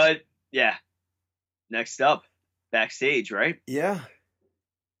 But, yeah, next up, backstage, right? Yeah.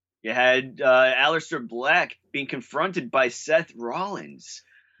 You had Aleister Black being confronted by Seth Rollins.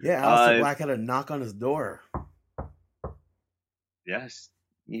 Yeah, Aleister Black had a knock on his door. Yes,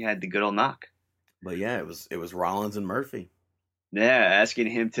 he had the good old knock. But yeah, it was Rollins and Murphy. Yeah, asking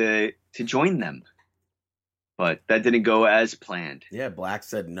him to join them. but that didn't go as planned. Yeah, Black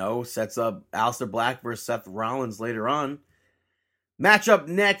said no. Sets up Aleister Black versus Seth Rollins later on. Matchup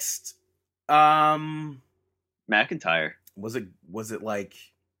next. McIntyre. Was it like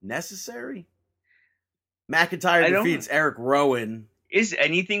necessary? McIntyre defeats Eric Rowan. Is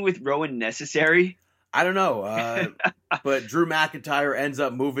anything with Rowan necessary? I don't know. But Drew McIntyre ends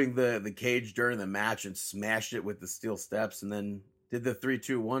up moving the cage during the match and smashed it with the steel steps, and then did the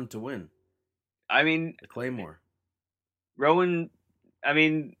 3-2-1 to win. I mean, the Claymore. Rowan. I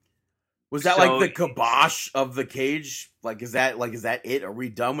mean, was that like the kibosh of the cage? Is that it? Are we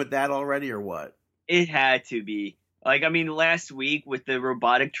done with that already, or what? It had to be. Like, I mean, last week with the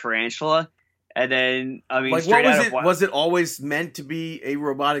robotic tarantula, and then, I mean, like, what was it? Was it always meant to be a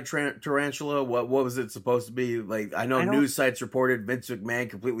robotic tarantula? What was it supposed to be? Like, I know news sites reported Vince McMahon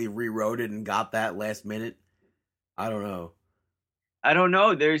completely rewrote it and got that last minute. I don't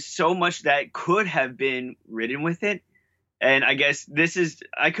know. There's so much that could have been written with it. And I guess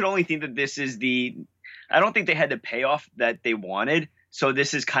I could only think that this is I don't think they had the payoff that they wanted. So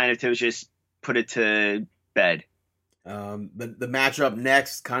this is kind of to just put it to bed. The matchup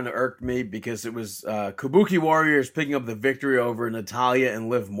next kind of irked me because it was Kabuki Warriors picking up the victory over Natalya and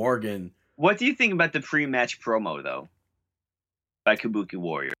Liv Morgan. What do you think about the pre-match promo, though, by Kabuki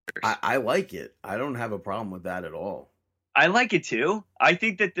Warriors? I like it. I don't have a problem with that at all. I like it too. I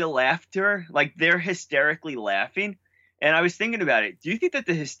think that the laughter, like they're hysterically laughing. And I was thinking about it. Do you think that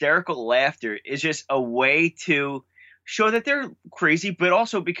the hysterical laughter is just a way to show that they're crazy, but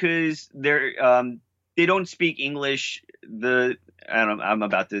also because they don't speak English. I'm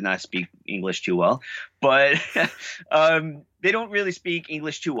about to not speak English too well, but they don't really speak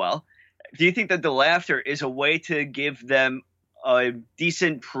English too well. Do you think that the laughter is a way to give them a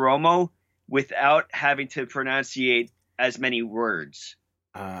decent promo without having to pronunciate as many words?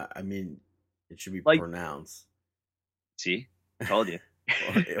 I mean, it should be pronounced. See, I told you.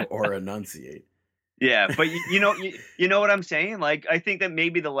 or enunciate. Yeah, but you know what I'm saying? Like, I think that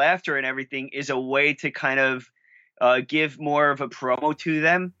maybe the laughter and everything is a way to kind of give more of a promo to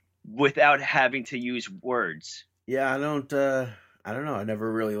them without having to use words. Yeah, I don't know. I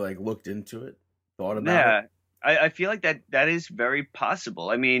never really looked into it, thought about it. I feel like that is very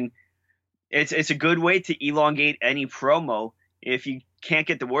possible. I mean, it's a good way to elongate any promo. If you can't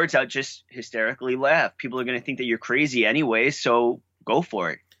get the words out, just hysterically laugh. People are going to think that you're crazy anyway, so go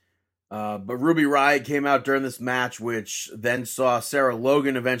for it. But Ruby Riott came out during this match, which then saw Sarah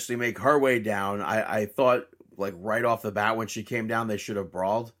Logan eventually make her way down. I thought, right off the bat when she came down, they should have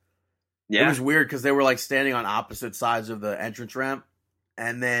brawled. Yeah. It was weird because they were, standing on opposite sides of the entrance ramp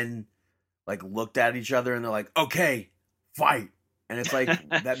and then, looked at each other and they're like, okay, fight. And it's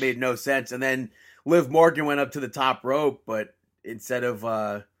that made no sense. And then Liv Morgan went up to the top rope, but instead of,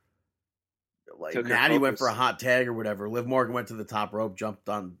 Natty went for a hot tag or whatever, Liv Morgan went to the top rope, jumped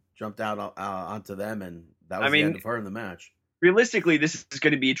out onto them, and that was the end of her in the match. Realistically, this is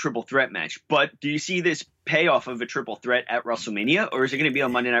going to be a triple threat match, but do you see this payoff of a triple threat at WrestleMania, or is it going to be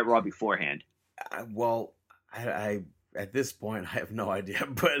on Monday Night Raw beforehand? I at this point, I have no idea,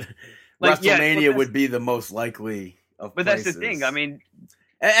 but WrestleMania would be the most likely of But places. That's the thing, I mean...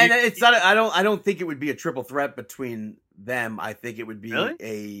 And it's not. I don't think it would be a triple threat between them. I think it would be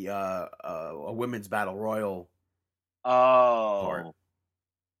a women's battle royal. Part.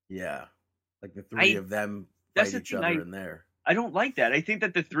 Yeah, the three of them fight each other in there. I don't like that. I think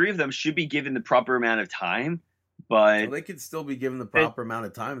that the three of them should be given the proper amount of time, but they could still be given the proper amount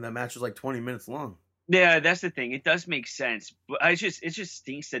of time. And that match was 20 minutes long. Yeah, that's the thing. It does make sense, but it just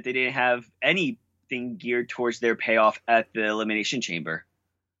stinks that they didn't have anything geared towards their payoff at the Elimination Chamber.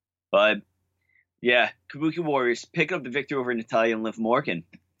 But yeah, Kabuki Warriors picking up the victory over Natalya and Liv Morgan.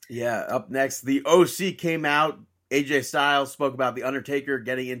 Yeah, up next, the OC came out. AJ Styles spoke about The Undertaker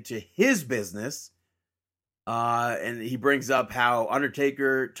getting into his business. And he brings up how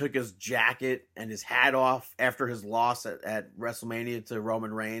Undertaker took his jacket and his hat off after his loss at WrestleMania to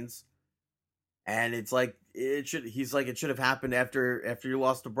Roman Reigns. And it's it should have happened after you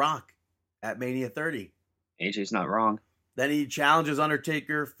lost to Brock at Mania 30. AJ's not wrong. Then he challenges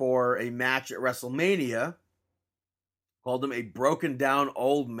Undertaker for a match at WrestleMania. Called him a broken down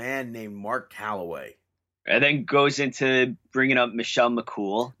old man named Mark Calloway. And then goes into bringing up Michelle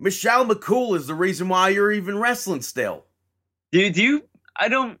McCool. Michelle McCool is the reason why you're even wrestling still. I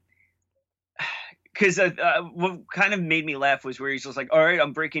don't... Because what kind of made me laugh was where he's just all right,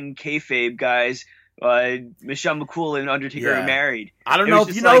 I'm breaking kayfabe, guys. Michelle McCool and Undertaker are married. I don't know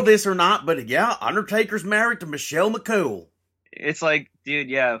if you know this or not, but yeah, Undertaker's married to Michelle McCool. It's like, dude,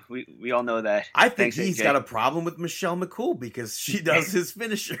 yeah, we all know that. I think Thanks, he's AJ. got a problem with Michelle McCool because she does his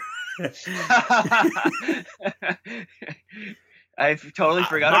finisher. I totally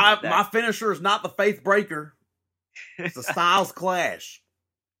forgot about that. My finisher is not the Faith Breaker. It's a Styles Clash.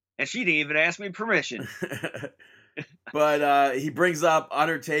 And she didn't even ask me permission. But he brings up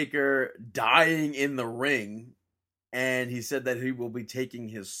Undertaker dying in the ring, and he said that he will be taking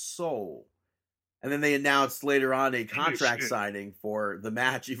his soul. And then they announced later on a contract signing for the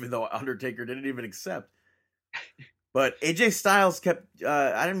match, even though Undertaker didn't even accept. But AJ Styles kept,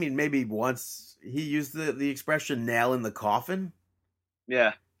 maybe once he used the expression nail in the coffin.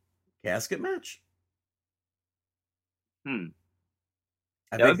 Yeah. Casket match. I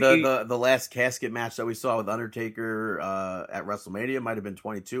That think would the last casket match that we saw with Undertaker at WrestleMania might have been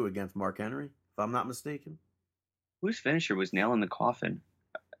 22 against Mark Henry, if I'm not mistaken. Whose finisher was nail in the coffin?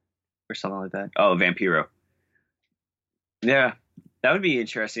 Or something like that. Oh, Vampiro. Yeah. That would be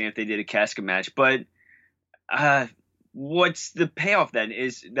interesting if they did a casket match. But what's the payoff then?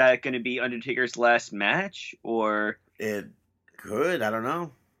 Is that going to be Undertaker's last match? Or It could. I don't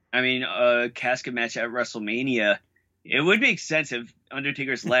know. I mean, a casket match at WrestleMania. It would make sense if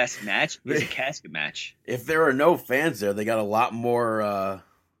Undertaker's last match is a casket match. If there are no fans there, they got a lot more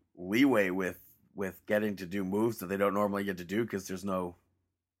leeway with getting to do moves that they don't normally get to do because there's no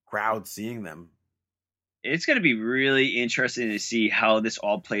crowd seeing them. It's going to be really interesting to see how this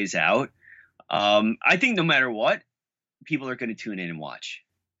all plays out. I think no matter what, people are going to tune in and watch.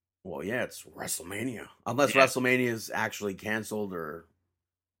 Well, yeah, it's WrestleMania. Unless WrestleMania is actually canceled or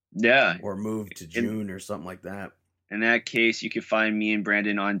moved to June or something like that. In that case, you can find me and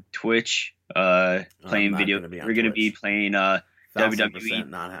Brandon on Twitch playing video. We're going to be playing WWE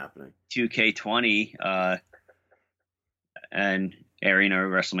not happening. 2K20 and airing our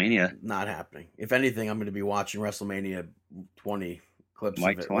WrestleMania. Not happening. If anything, I'm going to be watching WrestleMania 20 clips of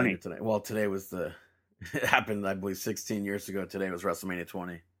it later today. Well, today was it happened, I believe, 16 years ago. Today was WrestleMania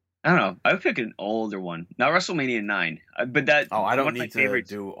 20. I don't know. I would pick an older one. Not WrestleMania 9. But that. Oh, I don't need to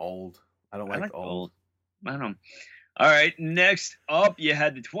do old. I don't like old. I don't know. All right, next up, you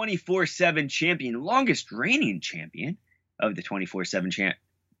had the 24/7 champion, longest reigning champion of the 24/7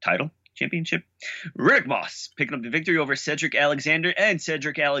 title championship, Riddick Moss, picking up the victory over Cedric Alexander, and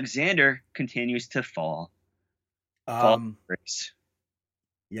Cedric Alexander continues to fall. Yeah,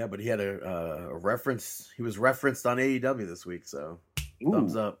 but he had a reference. He was referenced on AEW this week, so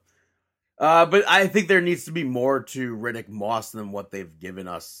thumbs up. But I think there needs to be more to Riddick Moss than what they've given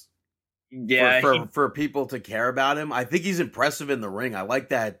us. Yeah, for people to care about him. I think he's impressive in the ring. I like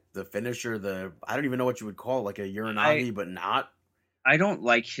the finisher, I don't even know what you would call it, like a Uranagi, but not. I don't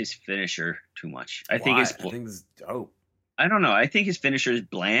like his finisher too much. I think it's dope. I don't know. I think his finisher is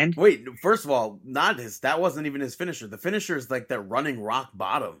bland. Wait, first of all, that wasn't even his finisher. The finisher is like that running rock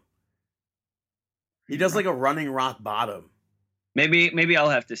bottom. He does like a running rock bottom. Maybe I'll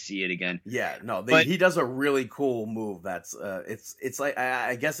have to see it again. Yeah, no, he does a really cool move. That's it's like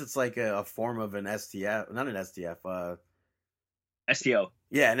I guess it's like a form of an STF, not an STF, STO.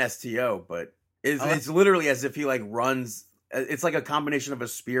 Yeah, an STO, but it's literally as if he like runs. It's like a combination of a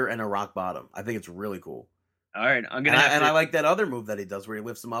spear and a rock bottom. I think it's really cool. All right, I like that other move that he does where he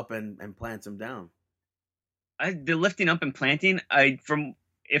lifts him up and plants him down. The lifting up and planting,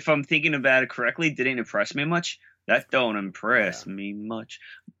 if I'm thinking about it correctly, didn't impress me much. That don't impress me much.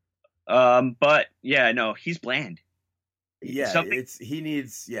 But yeah, no, he's bland. Yeah,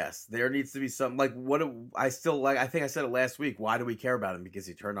 there needs to be something like I think I said it last week. Why do we care about him? Because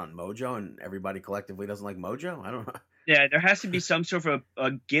he turned on Mojo and everybody collectively doesn't like Mojo? I don't know. Yeah, there has to be some sort of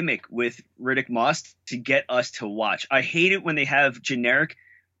a gimmick with Riddick Moss to get us to watch. I hate it when they have generic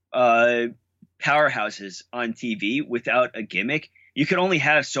powerhouses on TV without a gimmick. You can only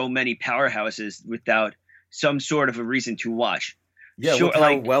have so many powerhouses without some sort of a reason to watch. Yeah, look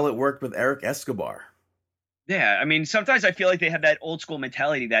how well it worked with Eric Escobar. Yeah, I mean, sometimes I feel like they have that old school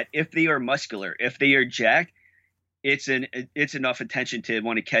mentality that if they are muscular, if they are jacked, it's enough attention to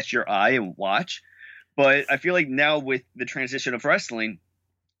want to catch your eye and watch. But I feel like now with the transition of wrestling,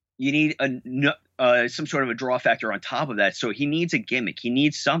 you need some sort of a draw factor on top of that. So he needs a gimmick. He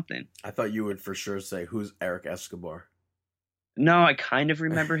needs something. I thought you would for sure say, who's Eric Escobar? No, I kind of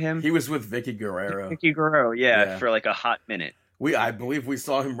remember him. He was with Vicky Guerrero. Vicky Guerrero, yeah, for like a hot minute. I believe we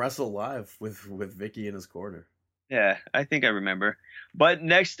saw him wrestle live with Vicky in his corner. Yeah, I think I remember. But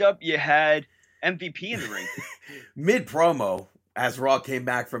next up, you had MVP in the ring. Mid-promo, as Raw came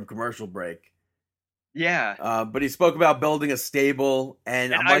back from commercial break. Yeah. But he spoke about building a stable,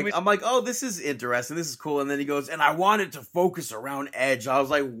 and I'm like, oh, this is interesting. This is cool. And then he goes, and I wanted to focus around Edge. I was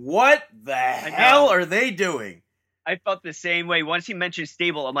like, what the hell are they doing? I felt the same way. Once he mentioned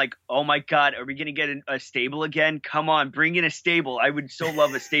stable, I'm like, oh my God, are we going to get a stable again? Come on, bring in a stable. I would so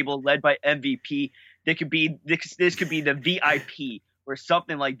love a stable led by MVP. That could be this could be the VIP or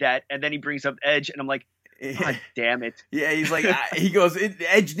something like that. And then he brings up Edge, and I'm like, God damn it. Yeah, he's like, he goes,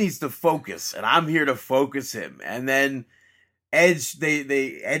 Edge needs to focus, and I'm here to focus him. And then Edge,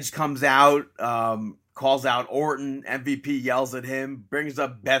 Edge comes out, calls out Orton. MVP yells at him, brings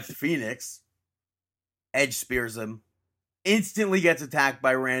up Beth Phoenix. Edge spears him, instantly gets attacked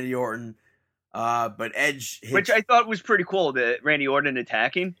by Randy Orton. But Edge hits... Which I thought was pretty cool, the Randy Orton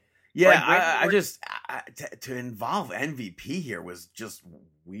attacking. Yeah, like, to involve MVP here was just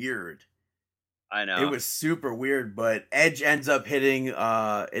weird. I know. It was super weird, but Edge ends up hitting an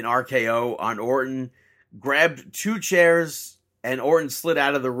RKO on Orton, grabbed 2 chairs, and Orton slid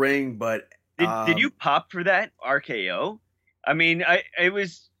out of the ring, but... Did you pop for that RKO? I mean,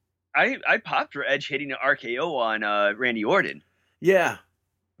 I popped for Edge hitting an RKO on Randy Orton. Yeah,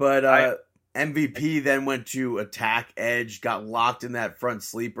 but MVP then went to attack Edge, got locked in that front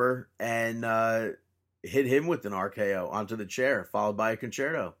sleeper, and hit him with an RKO onto the chair, followed by a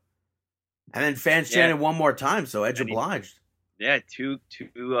concerto. And then fans chanted one more time, so Edge obliged. Yeah, two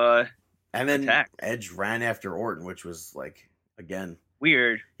and then attack. Edge ran after Orton, which was like, again,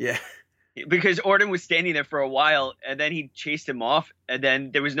 weird. Yeah. Because Orton was standing there for a while, and then he chased him off, and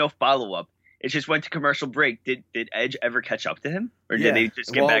then there was no follow-up. It just went to commercial break. Did Edge ever catch up to him? Or did they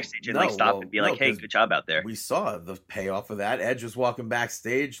just get backstage and stop and be like, hey, good job out there? We saw the payoff of that. Edge was walking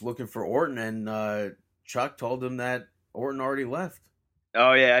backstage looking for Orton, and Chuck told him that Orton already left.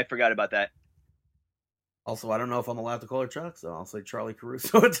 Oh, yeah, I forgot about that. Also, I don't know if I'm allowed to call her Chuck, so I'll say Charlie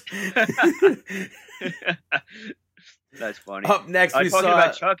Caruso. That's funny. Up next, we talking saw...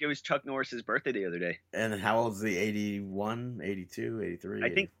 about Chuck. It was Chuck Norris's birthday the other day. And how old is he? 81, 82, 83?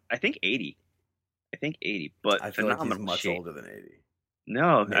 I think 80. I think 80, but I feel like he's much older than 80.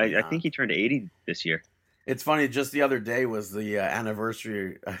 No, I think he turned 80 this year. It's funny, just the other day was the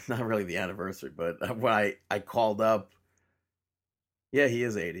anniversary, not really the anniversary, but when I called up, yeah, he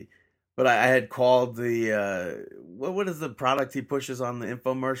is 80. But I had called the, what is the product he pushes on the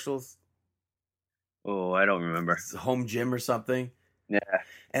infomercials? Oh, I don't remember. Home Gym or something. Yeah.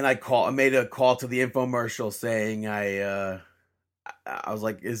 And I made a call to the infomercial saying I was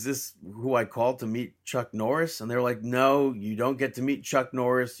like, is this who I called to meet Chuck Norris? And they're like, no, you don't get to meet Chuck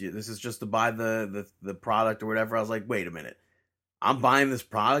Norris. This is just to buy the product or whatever. I was like, wait a minute. I'm buying this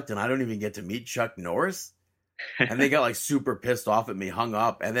product and I don't even get to meet Chuck Norris? And they got like super pissed off at me, hung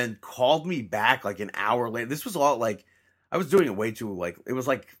up, and then called me back like an hour later. This was all like, I was doing it way too, like, it was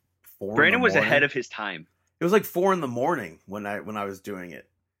like 4 Brandon was ahead of his time. It was like 4 a.m. when I was doing it.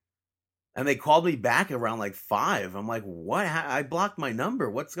 And they called me back around like 5. I'm like, what? I blocked my number.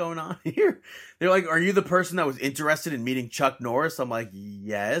 What's going on here? They're like, are you the person that was interested in meeting Chuck Norris? I'm like,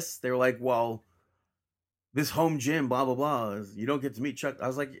 yes. They were like, well, this Home Gym, blah, blah, blah. You don't get to meet Chuck. I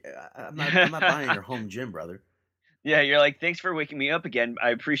was like, I'm not buying your Home Gym, brother. Yeah, you're like, thanks for waking me up again.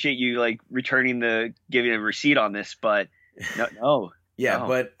 I appreciate you like giving a receipt on this, but no. Yeah, no.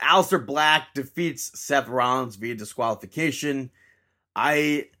 But Aleister Black defeats Seth Rollins via disqualification.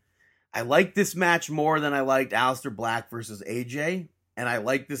 I like this match more than I liked Aleister Black versus AJ. And I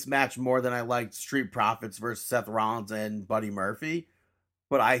like this match more than I liked Street Profits versus Seth Rollins and Buddy Murphy.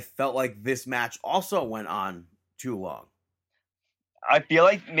 But I felt like this match also went on too long. I feel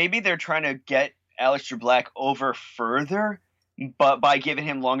like maybe they're trying to get Aleister Black over further, but by giving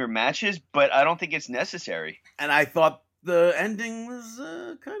him longer matches, but I don't think it's necessary. And I thought the ending was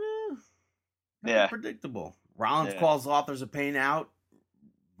kind of predictable. Rollins calls Authors of Pain out.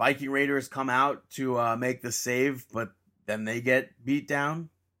 Viking Raiders come out to make the save, but then they get beat down.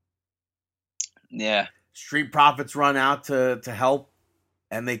 Yeah. Street Profits run out to help,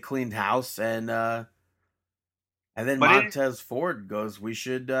 and they cleaned house, and then Montez Ford goes, we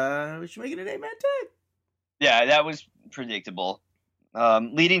should make it an 8-man tag. Yeah, that was predictable.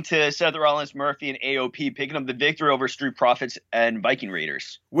 Leading to Seth Rollins, Murphy, and AOP picking up the victory over Street Profits and Viking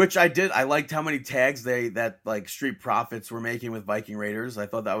Raiders. Which I did. I liked how many tags that Street Profits were making with Viking Raiders. I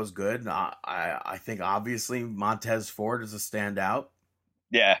thought that was good. I think obviously Montez Ford is a standout.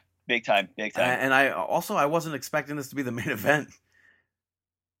 Yeah, big time. And I wasn't expecting this to be the main event.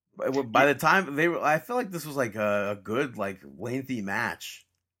 By the time I feel like this was like a good, like, lengthy match.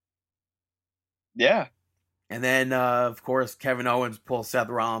 Yeah. And then, of course, Kevin Owens pulls Seth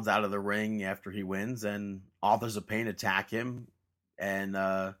Rollins out of the ring after he wins, and Authors of Pain attack him. And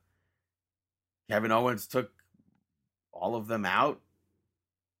Kevin Owens took all of them out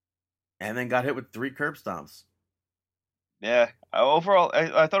and then got hit with 3 curb stomps. Yeah. Overall,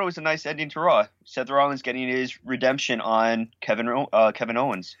 I thought it was a nice ending to Raw. Seth Rollins getting his redemption on Kevin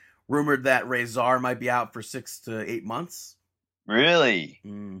Owens. Rumored that Razor might be out for 6 to 8 months. Really?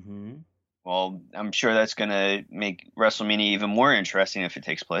 Mm-hmm. Well, I'm sure that's going to make WrestleMania even more interesting if it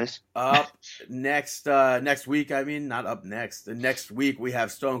takes place. Up next week, I mean, not up next. The next week, we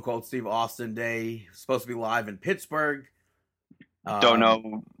have Stone Cold Steve Austin Day, supposed to be live in Pittsburgh. Don't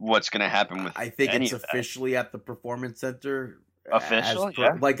know what's going to happen with I think any it's of that. officially at the Performance Center. Official?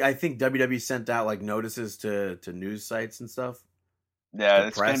 Yeah. Like, I think WWE sent out, like, notices to news sites and stuff. Yeah,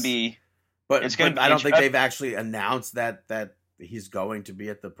 it's going to be... But I don't think they've actually announced that he's going to be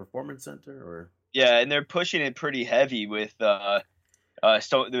at the Performance Center, or yeah, and they're pushing it pretty heavy with the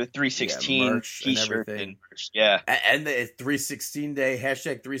 316 t-shirt and merch. Yeah, and the 316 day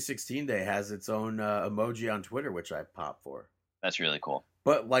hashtag 316 day has its own emoji on Twitter, which I pop for. That's really cool.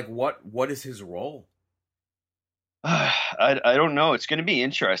 But like, what is his role? I don't know. It's going to be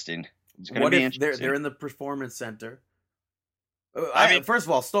interesting. It's going to be interesting. They're in the Performance Center? I mean, first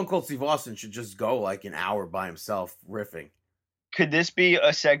of all, Stone Cold Steve Austin should just go like an hour by himself riffing. Could this be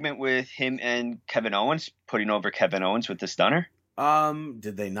a segment with him and Kevin Owens, putting over Kevin Owens with the stunner?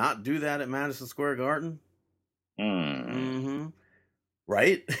 Did they not do that at Madison Square Garden? Mm-hmm.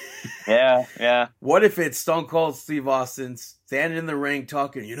 Right? Yeah. What if it's Stone Cold Steve Austin standing in the ring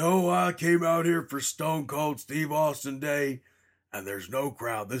talking, I came out here for Stone Cold Steve Austin Day, and there's no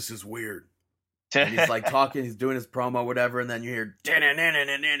crowd. This is weird. And he's like talking, he's doing his promo, whatever, and then you hear yeah,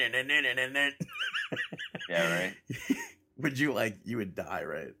 right. You would die,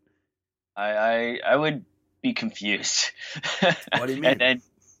 right? I would be confused. What do you mean?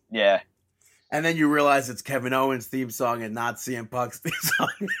 And then you realize it's Kevin Owens' theme song and not CM Punk's theme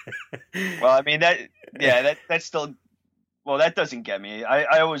song. Well, I mean that's still, well, that doesn't get me.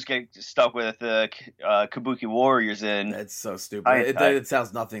 I always get stuck with the Kabuki Warriors, and that's so stupid. It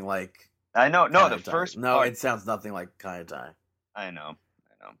sounds nothing like. I know. No, the first. No, it sounds nothing like Kayatai. I know.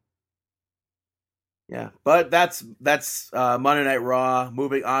 Yeah, but that's Monday Night Raw.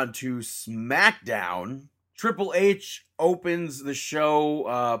 Moving on to SmackDown. Triple H opens the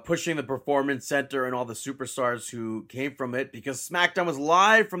show, pushing the Performance Center and all the superstars who came from it, because SmackDown was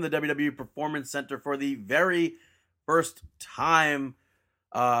live from the WWE Performance Center for the very first time.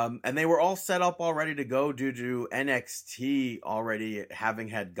 And they were all set up all ready to go due to NXT already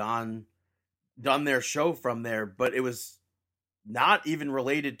having done their show from there, but it was not even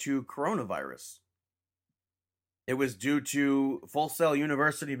related to coronavirus. It was due to Full Sail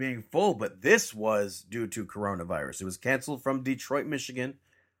University being full, but this was due to coronavirus. It was canceled from Detroit, Michigan,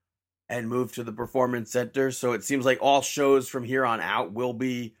 and moved to the Performance Center. So it seems like all shows from here on out will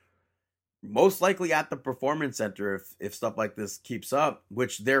be most likely at the Performance Center if stuff like this keeps up,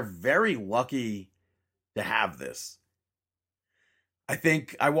 which they're very lucky to have this. I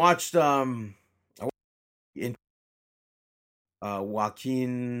think I watched Joaquin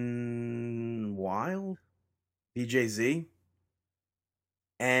Wilde, DJZ,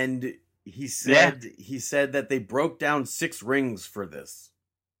 and he said that they broke down 6 rings for this.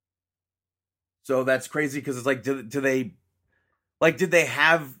 So that's crazy, because it's like, did they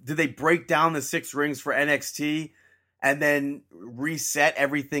break down the 6 rings for NXT and then reset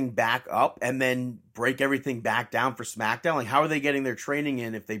everything back up and then break everything back down for SmackDown? Like, how are they getting their training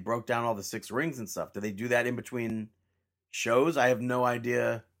in if they broke down all the 6 rings and stuff? Do they do that in between shows? I have no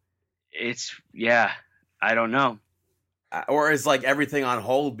idea. I don't know. Or is like everything on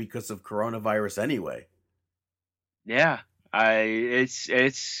hold because of coronavirus anyway? Yeah,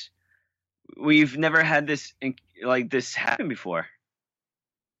 we've never had this happen before.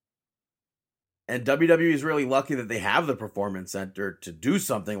 And WWE is really lucky that they have the Performance Center to do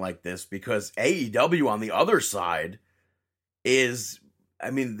something like this, because AEW on the other side is,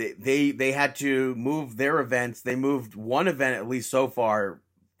 I mean, they had to move their events. They moved one event, at least so far,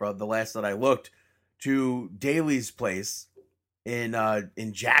 from the last that I looked, to Daly's place in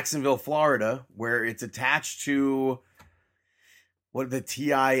Jacksonville, Florida, where it's attached to the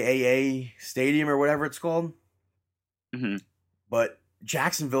TIAA Stadium or whatever it's called. Mm-hmm. But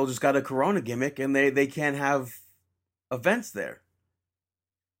Jacksonville just got a corona gimmick, and they can't have events there.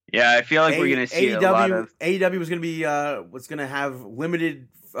 Yeah, I feel like we're going to see a lot of... AEW was going to be was going to have limited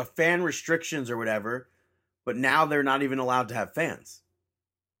fan restrictions or whatever, but now they're not even allowed to have fans.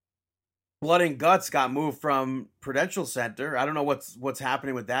 Blood and Guts got moved from Prudential Center. I don't know what's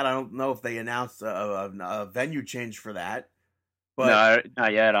happening with that. I don't know if they announced a venue change for that. But no,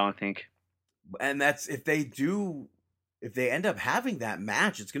 not yet, I don't think. And that's if they end up having that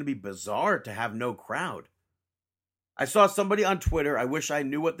match, it's going to be bizarre to have no crowd. I saw somebody on Twitter, I wish I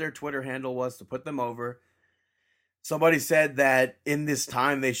knew what their Twitter handle was to put them over. Somebody said that in this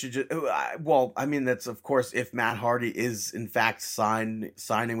time they should just. Well, I mean that's of course if Matt Hardy is in fact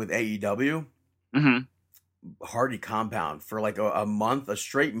signing with AEW. Mm-hmm. Hardy compound for like a month, a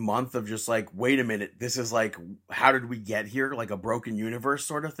straight month of just like, wait a minute, this is like, how did we get here? Like a broken universe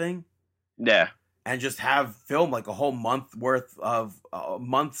sort of thing. Yeah. And just have film like a whole month's worth of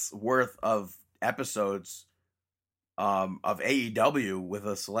episodes of AEW with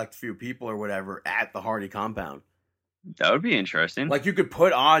a select few people or whatever at the Hardy compound. That would be interesting. Like you could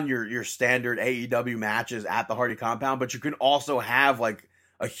put on your standard AEW matches at the Hardy compound, but you can also have like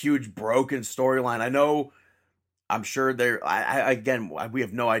a huge broken storyline. I'm sure we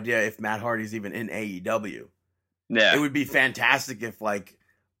have no idea if Matt Hardy's even in AEW. Yeah. It would be fantastic if like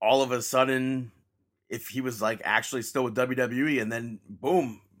all of a sudden, if he was like actually still with WWE and then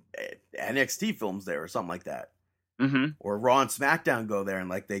boom, NXT films there or something like that. Mm-hmm. Or Raw and SmackDown go there and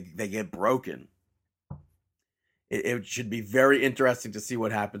like they get broken. It should be very interesting to see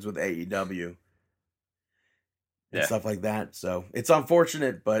what happens with AEW. And stuff like that. So it's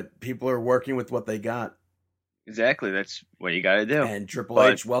unfortunate, but people are working with what they got. Exactly. That's what you got to do. And Triple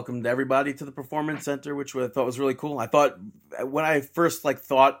H welcomed everybody to the Performance Center, which I thought was really cool. I thought when I first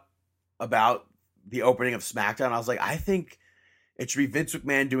thought about the opening of SmackDown, I was like, I think it should be Vince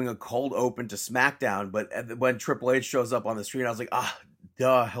McMahon doing a cold open to SmackDown. But when Triple H shows up on the screen, I was like,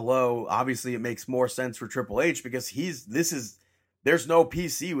 duh, hello. Obviously, it makes more sense for Triple H because there's no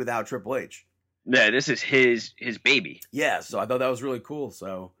PC without Triple H. Yeah, this is his baby. Yeah, so I thought that was really cool.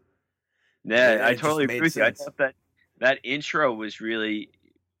 So yeah, I totally agree with you. I thought that intro was really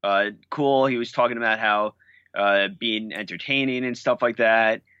cool. He was talking about how being entertaining and stuff like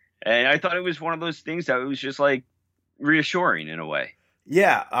that, and I thought it was one of those things that was just like reassuring in a way.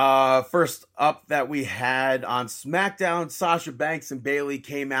 Yeah. First up that we had on SmackDown, Sasha Banks and Bayley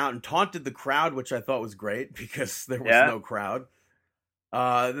came out and taunted the crowd, which I thought was great because there was no crowd.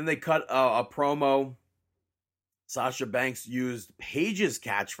 Then they cut a promo. Sasha Banks used Paige's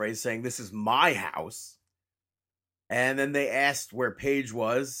catchphrase saying, "This is my house." And then they asked where Paige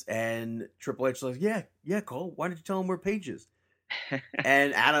was, and Triple H was like, yeah, Cole, why did you tell him where Paige is?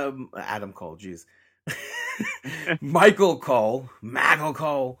 And Adam Cole, geez. Michael Cole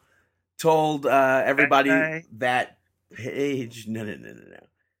told everybody that Paige, no.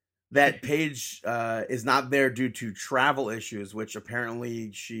 That Paige is not there due to travel issues, which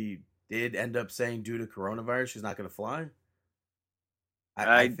apparently she did end up saying due to coronavirus. She's not going to fly.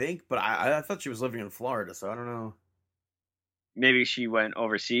 I think, but I thought she was living in Florida, so I don't know. Maybe she went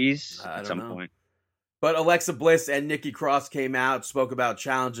overseas at some point. But Alexa Bliss and Nikki Cross came out, spoke about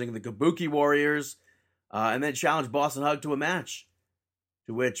challenging the Kabuki Warriors, and then challenged Boston Hug to a match.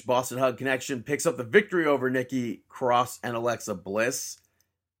 To which Boston Hug Connection picks up the victory over Nikki Cross and Alexa Bliss,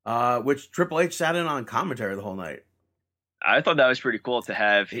 which Triple H sat in on commentary the whole night. I thought that was pretty cool to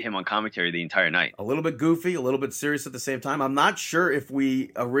have him on commentary the entire night. A little bit goofy, a little bit serious at the same time. I'm not sure if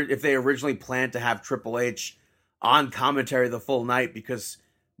they originally planned to have Triple H on commentary the full night because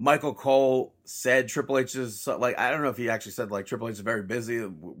Michael Cole said Triple H is like, I don't know if he actually said like Triple H is very busy.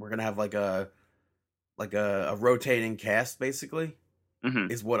 We're gonna have like a rotating cast basically,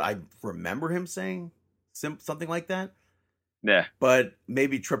 is what I remember him saying, something like that. Yeah, but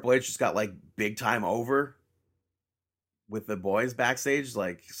maybe Triple H just got like big time over with the boys backstage,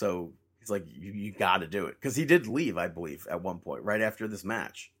 like so he's like you got to do it because he did leave, I believe, at one point right after this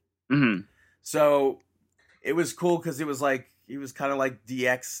match. So it was cool because it was like he was kind of like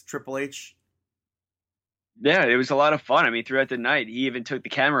DX Triple H. Yeah, it was a lot of fun. I mean, throughout the night, he even took the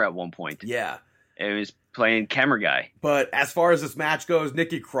camera at one point. Yeah, it was playing camera guy. But as far as this match goes,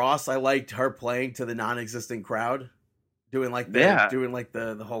 Nikki Cross, I liked her playing to the non-existent crowd. Doing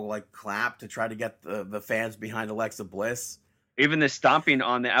the whole like clap to try to get the fans behind Alexa Bliss. Even the stomping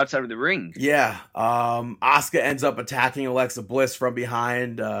on the outside of the ring. Yeah. Asuka ends up attacking Alexa Bliss from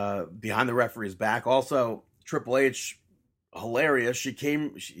behind the referee's back. Also, Triple H, hilarious.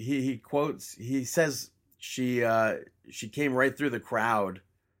 He says she came right through the crowd.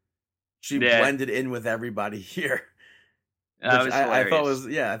 She blended in with everybody here. I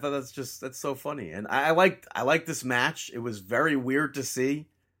thought that's so funny, and I liked this match. It was very weird to see,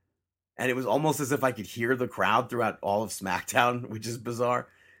 and it was almost as if I could hear the crowd throughout all of SmackDown, which is bizarre.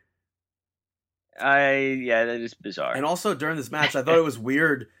 That is bizarre. And also during this match, I thought it was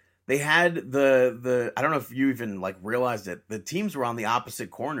weird. They had the I don't know if you even like realized it. The teams were on the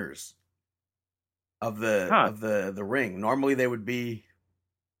opposite corners of the ring. Normally they would be.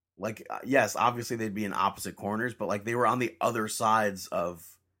 Like, yes, obviously they'd be in opposite corners, but like they were on the other sides of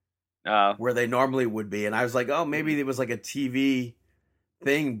where they normally would be. And I was like, oh, maybe it was like a TV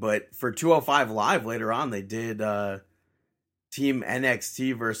thing, but for 205 Live later on, they did Team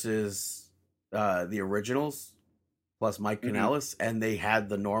NXT versus the Originals plus Mike Kanellis, and they had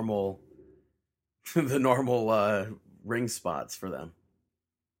the normal ring spots for them.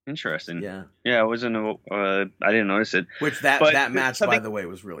 Interesting. Yeah. Yeah, it wasn't. I didn't notice it. Which that match, by the way,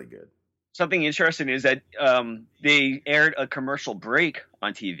 was really good. Something interesting is that they aired a commercial break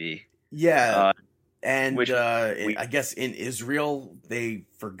on TV. Yeah, and I guess in Israel they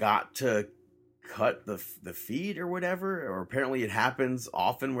forgot to cut the feed or whatever, or apparently it happens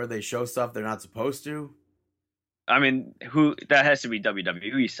often where they show stuff they're not supposed to. I mean, that has to be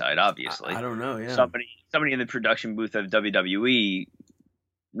WWE side, obviously. I don't know. Yeah, somebody in the production booth of WWE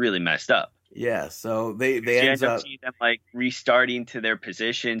really messed up. Yeah, so they end up seeing them like restarting to their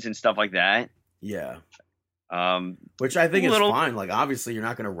positions and stuff like that. Yeah, which I think is fine. Like, obviously, you're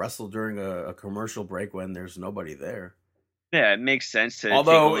not going to wrestle during a commercial break when there's nobody there. Yeah, it makes sense to.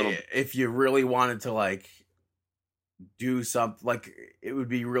 Although, if you really wanted to like do something, like it would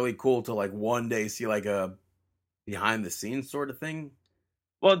be really cool to like one day see like a behind the scenes sort of thing.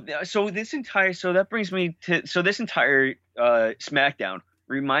 Well, that brings me to this entire SmackDown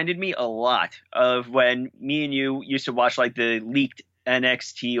reminded me a lot of when me and you used to watch like the leaked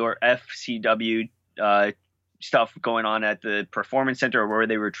NXT or FCW stuff going on at the Performance Center or where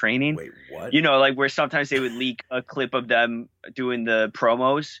they were training. Wait, what? You know, like where sometimes they would leak a clip of them doing the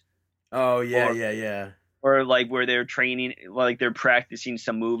promos. Oh, yeah. Or like where they're training, like they're practicing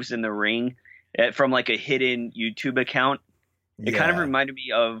some moves in the ring from like a hidden YouTube account. It kind of reminded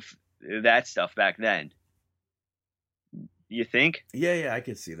me of that stuff back then. You think? Yeah, I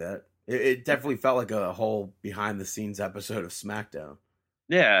could see that. It definitely felt like a whole behind-the-scenes episode of SmackDown.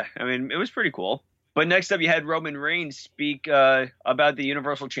 Yeah, I mean, it was pretty cool. But next up, you had Roman Reigns speak about the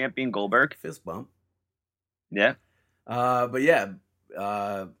Universal Champion Goldberg. Fist bump. Yeah. But yeah,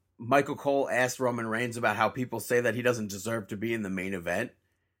 Michael Cole asked Roman Reigns about how people say that he doesn't deserve to be in the main event.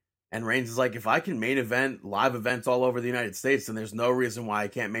 And Reigns is like, if I can main event live events all over the United States, then there's no reason why I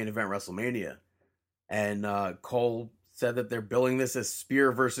can't main event WrestleMania. And Cole said that they're billing this as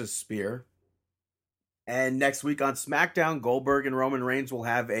spear versus spear. And next week on SmackDown, Goldberg and Roman Reigns will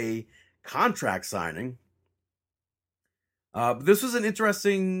have a contract signing. But this was an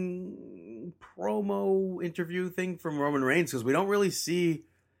interesting promo interview thing from Roman Reigns because we don't really see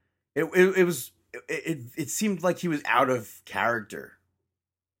it. It seemed like he was out of character.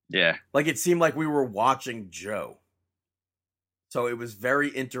 Yeah, like it seemed like we were watching Joe. So it was very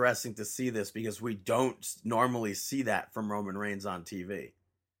interesting to see this because we don't normally see that from Roman Reigns on TV.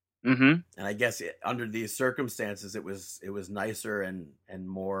 Mm-hmm. And I guess under these circumstances, it was nicer and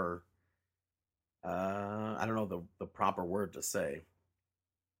more. I don't know the proper word to say,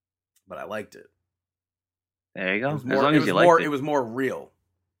 but I liked it. There you go. As long as you liked it. It was more real.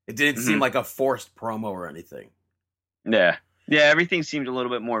 It didn't seem like a forced promo or anything. Yeah. Yeah, everything seemed a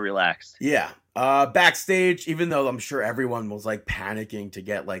little bit more relaxed. Yeah. Backstage, even though I'm sure everyone was like panicking to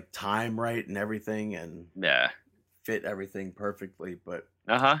get like time right and everything and fit everything perfectly, but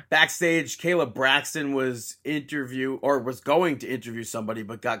backstage, Caleb Braxton was going to interview somebody,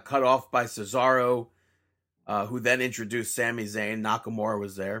 but got cut off by Cesaro, who then introduced Sami Zayn. Nakamura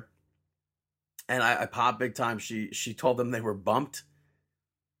was there, and I popped big time. She told them they were bumped,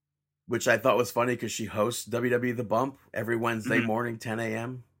 which I thought was funny because she hosts WWE The Bump every Wednesday morning, 10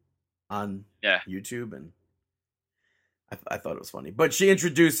 a.m. on YouTube, and I thought it was funny. But she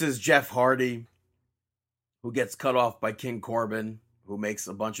introduces Jeff Hardy, who gets cut off by King Corbin, who makes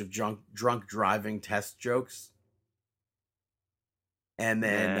a bunch of drunk driving test jokes. And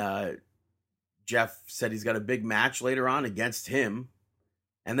then Jeff said he's got a big match later on against him.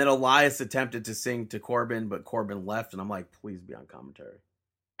 And then Elias attempted to sing to Corbin, but Corbin left, and I'm like, please be on commentary.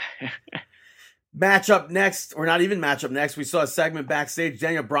 Matchup next, or not even matchup next, we saw a segment backstage.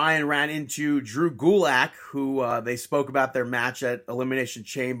 Daniel Bryan ran into Drew Gulak, who they spoke about their match at Elimination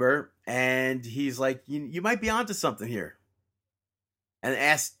Chamber, and he's like, you might be onto something here. And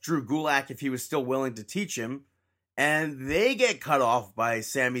asked Drew Gulak if he was still willing to teach him, and they get cut off by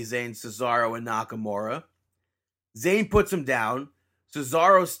Sami Zayn, Cesaro, and Nakamura. Zayn puts him down.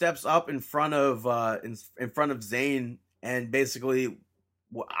 Cesaro steps up in front of Zayn, and basically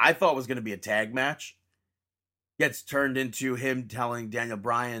what I thought was going to be a tag match gets turned into him telling Daniel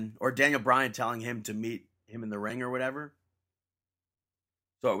Bryan telling him to meet him in the ring or whatever.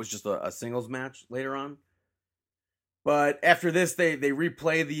 So it was just a singles match later on. But after this, they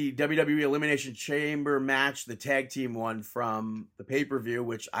replay the WWE Elimination Chamber match, the tag team one from the pay-per-view,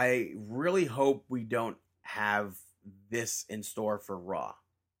 which I really hope we don't have this in store for Raw.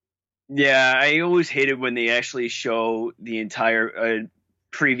 Yeah, I always hated when they actually show the entire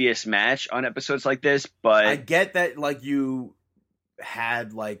previous match on episodes like this, but I get that like you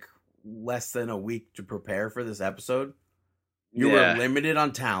had like less than a week to prepare for this episode. You were limited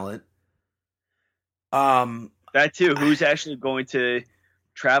on talent. That too. Who's actually going to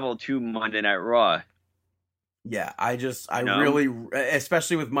travel to Monday Night Raw? Yeah, I really,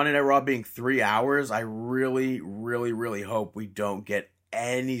 especially with Monday Night Raw being 3 hours, I really, really, really hope we don't get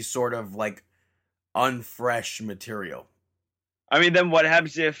any sort of like unfresh material. I mean, then what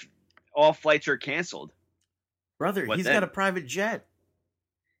happens if all flights are canceled? Brother, he's got a private jet.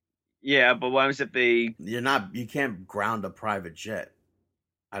 Yeah, but what happens if you can't ground a private jet.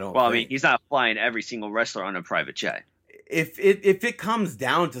 I mean, he's not flying every single wrestler on a private jet. If it comes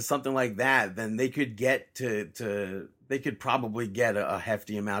down to something like that, then they could get they could probably get a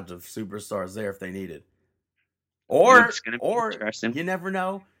hefty amount of superstars there if they needed. Or you never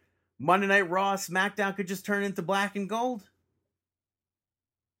know. Monday Night Raw, SmackDown could just turn into black and gold.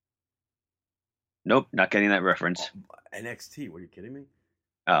 Nope, not getting that reference. NXT, what are you kidding me?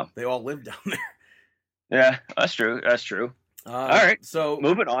 Oh. They all live down there. Yeah, that's true. All right, so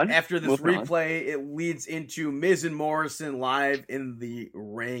moving on. After this replay, it leads into Miz and Morrison live in the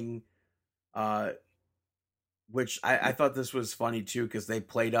ring, which I thought this was funny too because they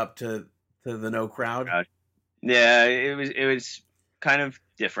played up to the no crowd. Yeah, it was kind of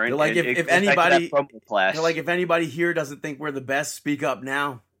different. Like if anybody here doesn't think we're the best, speak up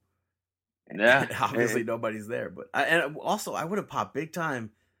now. Yeah, obviously nobody's there, but I would have popped big time.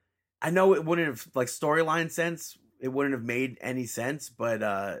 I know it wouldn't have like storyline sense. It wouldn't have made any sense,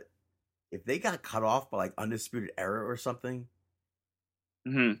 but if they got cut off by like Undisputed Era or something,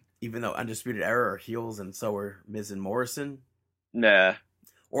 even though Undisputed Era are heels and so are Miz and Morrison,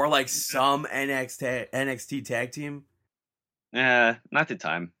 or like some NXT tag team, not the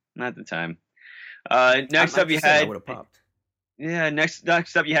time. Next up, you had. I would have popped. Yeah, next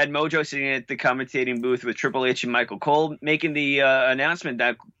up you had Mojo sitting at the commentating booth with Triple H and Michael Cole, making the announcement,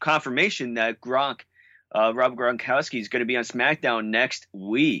 that confirmation that Rob Gronkowski is going to be on SmackDown next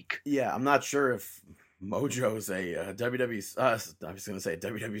week. Yeah, I'm not sure if Mojo's a WWE. I was going to say a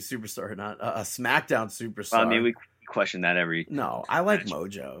WWE superstar or not, a SmackDown superstar. I mean, we question that every. No, I like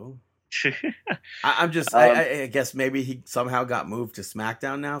Mojo. I'm just. I guess maybe he somehow got moved to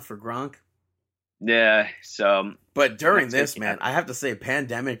SmackDown now for Gronk. Yeah, so. But during this, man, I have to say,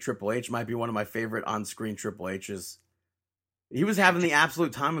 Pandemic Triple H might be one of my favorite on-screen Triple H's. He was having the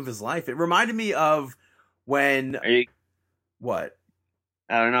absolute time of his life. It reminded me of when. What?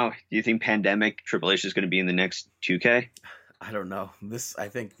 I don't know. Do you think Pandemic Triple H is going to be in the next 2K? I don't know. I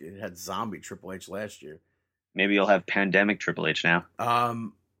think it had Zombie Triple H last year. Maybe you'll have Pandemic Triple H now.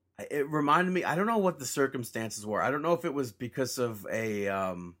 It reminded me. I don't know what the circumstances were. I don't know if it was because of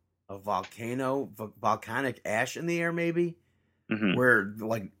a volcanic ash in the air, maybe, where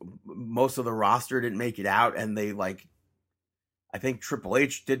like most of the roster didn't make it out, and they like, I think Triple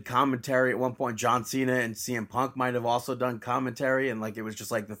H did commentary at one point. John Cena and CM Punk might have also done commentary, and like it was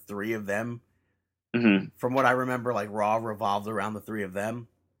just like the three of them. From what I remember, like Raw revolved around the three of them.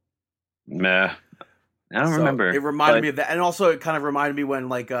 Nah, I don't remember. It reminded me of that, and also it kind of reminded me when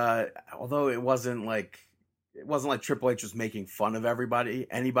like, although it wasn't like Triple H was making fun of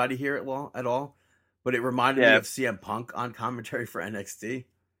anybody here at all, but it reminded me of CM Punk on commentary for NXT.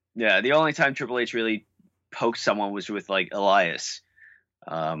 Yeah, the only time Triple H really poked someone was with like Elias.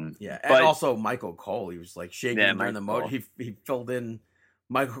 And also Michael Cole. He was like shaking during the mode. He filled in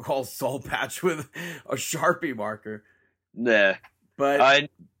Michael Cole's soul patch with a Sharpie marker. Yeah, but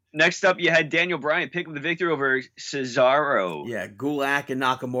next up, you had Daniel Bryan pick up the victory over Cesaro. Yeah, Gulak and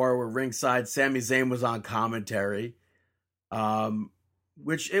Nakamura were ringside. Sami Zayn was on commentary.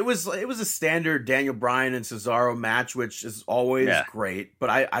 Which it was a standard Daniel Bryan and Cesaro match, which is always great. But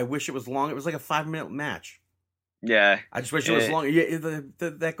I wish it was long. It was like a 5-minute match. Yeah, I just wish it was longer. Yeah,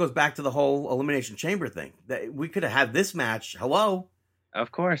 that goes back to the whole Elimination Chamber thing. That we could have had this match. Hello,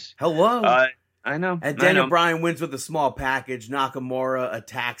 of course. Hello. I know. And Daniel Bryan wins with a small package. Nakamura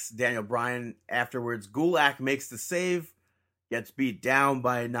attacks Daniel Bryan afterwards. Gulak makes the save, gets beat down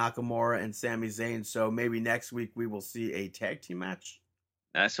by Nakamura and Sami Zayn. So maybe next week we will see a tag team match.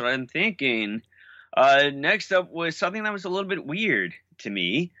 That's what I'm thinking. Next up was something that was a little bit weird to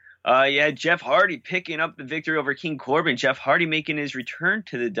me. You had Jeff Hardy picking up the victory over King Corbin. Jeff Hardy making his return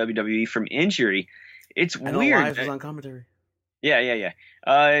to the WWE from injury. It's weird. Elias was on commentary. Yeah.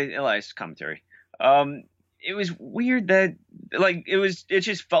 Elias commentary. It was weird that it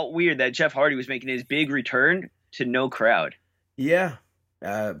just felt weird that Jeff Hardy was making his big return to no crowd. Yeah.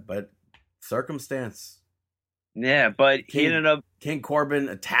 But circumstance. Yeah, but he ended up. King Corbin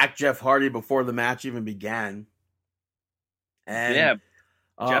attacked Jeff Hardy before the match even began. And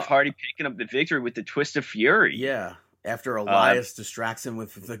Jeff Hardy picking up the victory with the Twist of Fury. Yeah, after Elias distracts him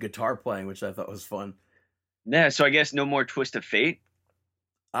with the guitar playing, which I thought was fun. Yeah, so I guess no more Twist of Fate.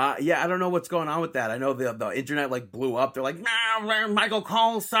 Yeah, I don't know what's going on with that. I know the internet like blew up. They're like, "Nah, Michael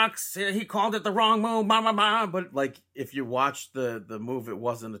Cole sucks. He called it the wrong move." Blah, blah, blah. But like, if you watch the move, it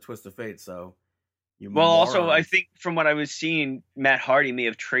wasn't a Twist of Fate. So, also, I think from what I was seeing, Matt Hardy may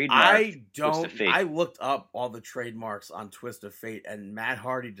have trademarked Twist of Fate. I looked up all the trademarks on Twist of Fate, and Matt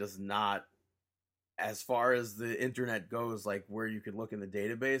Hardy does not. As far as the internet goes, like where you could look in the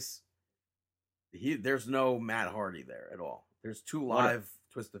database, there's no Matt Hardy there at all. There's 2 live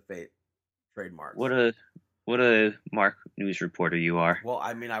Twist of Fate trademarks. What a Mark news reporter you are. Well,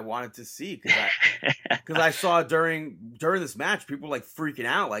 I mean, I wanted to see because I saw during this match, people were like freaking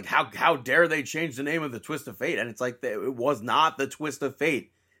out, like how dare they change the name of the Twist of Fate? And it's like it was not the Twist of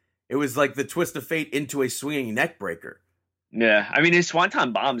Fate. It was like the Twist of Fate into a swinging neck breaker. Yeah, I mean his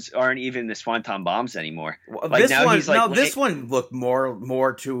Swanton Bombs aren't even the Swanton Bombs ananymore. Well, like this one looked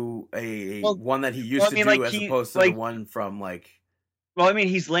more to a one that he used to do as opposed to the one from like. Well, I mean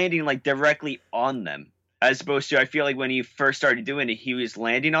he's landing like directly on them as opposed to I feel like when he first started doing it he was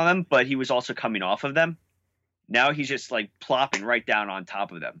landing on them, but he was also coming off of them. Now he's just like plopping right down on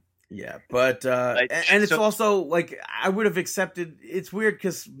top of them. Yeah, but and it's also like I would have accepted. It's weird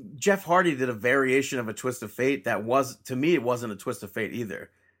because Jeff Hardy did a variation of a Twist of Fate that was to me it wasn't a Twist of Fate either.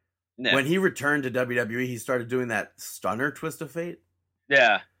 No. When he returned to WWE, he started doing that Stunner Twist of Fate.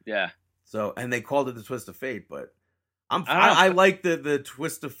 Yeah. So and they called it the Twist of Fate, but I like the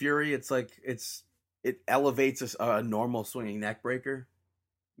Twist of Fury. It's like it elevates a normal swinging neck breaker.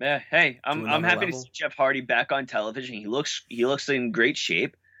 Yeah, hey, I'm happy to see Jeff Hardy back on television. He looks in great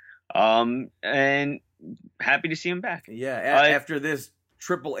shape. And happy to see him back. Yeah, after this,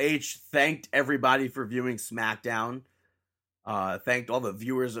 Triple H thanked everybody for viewing SmackDown. Thanked all the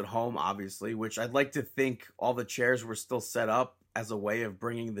viewers at home, obviously, which I'd like to think all the chairs were still set up as a way of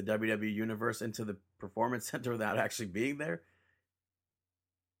bringing the WWE Universe into the Performance Center without actually being there.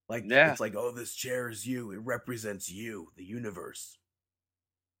 Like, It's like, oh, this chair is you. It represents you, the universe.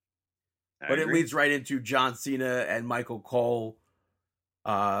 But it leads right into John Cena and Michael Cole,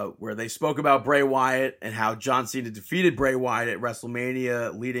 where they spoke about Bray Wyatt and how John Cena defeated Bray Wyatt at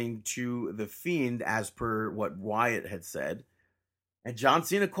WrestleMania, leading to The Fiend, as per what Wyatt had said. And John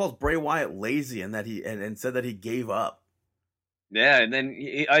Cena calls Bray Wyatt lazy and that and said that he gave up. Yeah, and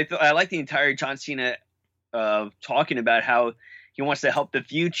then I like the entire John Cena talking about how he wants to help the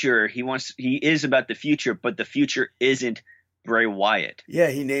future. He is about the future, but the future isn't Bray Wyatt. Yeah,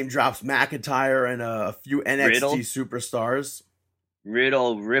 he name drops McIntyre and a few NXT superstars.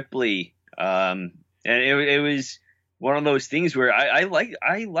 Riddle, Ripley, and it was one of those things where I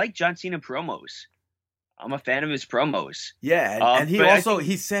like John Cena promos. I'm a fan of his promos. Yeah, and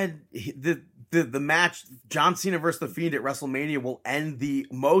he said the match John Cena versus The Fiend at WrestleMania will end the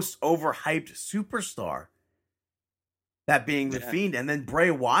most overhyped superstar. That being The Fiend, and then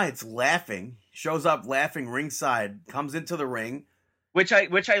Bray Wyatt's shows up laughing ringside, comes into the ring, which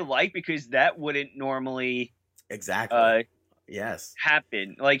I like because that wouldn't normally exactly. Yes.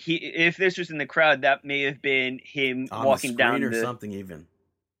 Happen. Like if this was in the crowd, that may have been him on walking down or something even.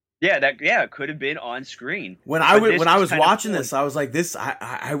 Yeah, it could have been on screen. When I was watching this, I was like, this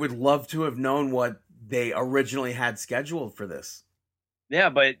I would love to have known what they originally had scheduled for this. Yeah,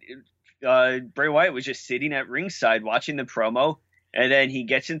 but Bray Wyatt was just sitting at ringside watching the promo, and then he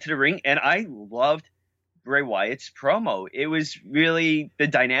gets into the ring, and I loved Bray Wyatt's promo. It was really the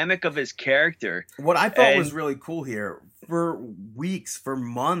dynamic of his character. What I thought was really cool here, for weeks, for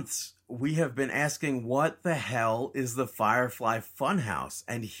months, we have been asking what the hell is the Firefly Funhouse?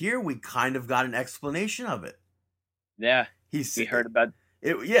 And here we kind of got an explanation of it. Yeah. We heard about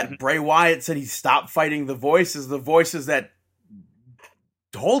it. Yeah. Bray Wyatt said he stopped fighting the voices that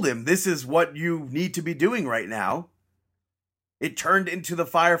told him this is what you need to be doing right now. It turned into the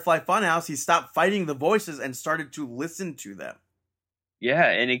Firefly Funhouse. He stopped fighting the voices and started to listen to them. Yeah,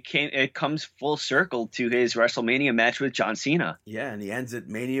 and it comes full circle to his WrestleMania match with John Cena. Yeah, and he ends it,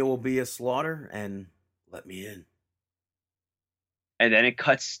 Mania will be a slaughter, and let me in. And then it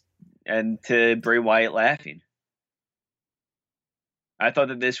cuts to Bray Wyatt laughing. I thought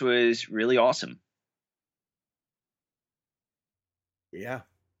that this was really awesome. Yeah.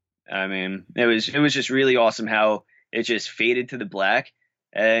 I mean, it was just really awesome how it just faded to the black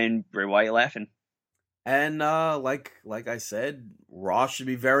and Bray Wyatt laughing. And like I said, Raw should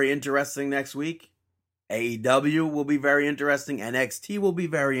be very interesting next week. AEW will be very interesting. NXT will be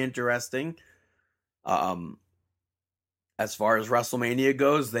very interesting. As far as WrestleMania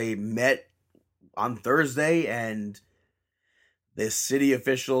goes, they met on Thursday and the city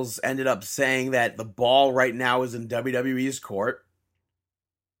officials ended up saying that the ball right now is in WWE's court.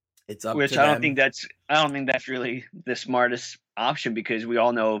 It's up Which to I them. don't think that's really the smartest option, because we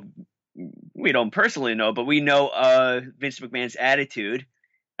all know, we don't personally know, but we know Vince McMahon's attitude.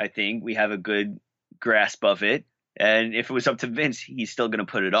 I think we have a good grasp of it. And if it was up to Vince, he's still going to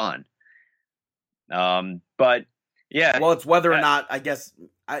put it on. But yeah. Well, it's whether or not, I guess,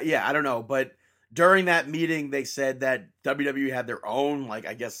 I don't know. But during that meeting, they said that WWE had their own, like,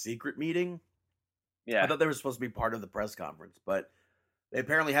 I guess, secret meeting. Yeah. I thought they were supposed to be part of the press conference, but they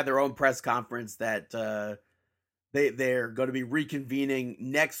apparently had their own press conference that they're going to be reconvening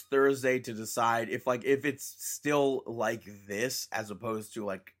next Thursday to decide if it's still like this as opposed to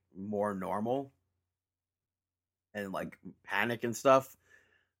like more normal and like panic and stuff.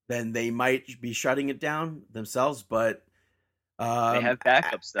 Then they might be shutting it down themselves, but they have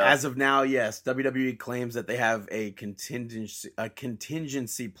backups though. As of now, yes, WWE claims that they have a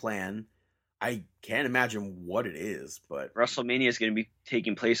contingency plan. I can't imagine what it is, but WrestleMania is going to be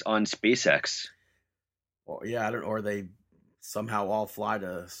taking place on SpaceX. Well, yeah, I don't know. Or they somehow all fly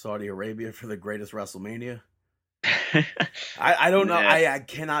to Saudi Arabia for the greatest WrestleMania. I don't know. Yeah. I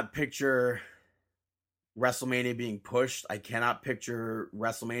cannot picture WrestleMania being pushed. I cannot picture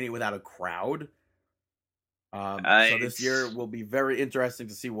WrestleMania without a crowd. So this year will be very interesting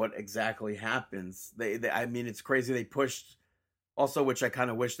to see what exactly happens. I mean, it's crazy. They pushed also, which I kind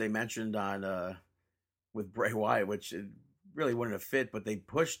of wish they mentioned on with Bray Wyatt, which it really wouldn't have fit, but they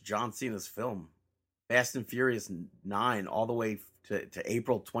pushed John Cena's film, Fast and Furious 9, all the way to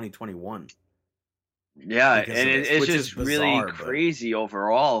April 2021. Yeah, and it's just bizarre, really crazy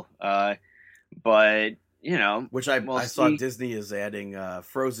overall. But you know, which I saw Disney is adding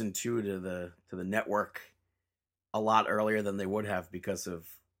Frozen 2 to the network a lot earlier than they would have because of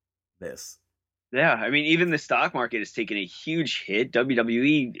this. Yeah, I mean, even the stock market has taken a huge hit.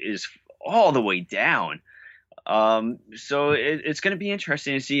 WWE is all the way down. So it's going to be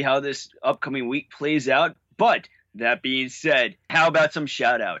interesting to see how this upcoming week plays out. But that being said, how about some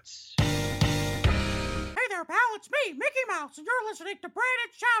shout-outs? Hey there, pal, it's me, Mickey Mouse, and you're listening to Brandon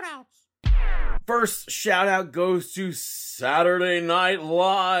Shoutouts. First shout-out goes to Saturday Night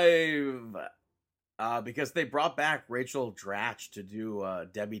Live. Because they brought back Rachel Dratch to do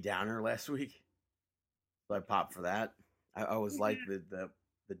Debbie Downer last week. So I popped for that. I always like the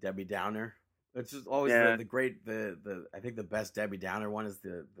Debbie Downer. It's just always the great I think the best Debbie Downer one is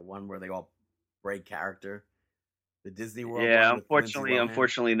the one where they all break character. The Disney World. Yeah,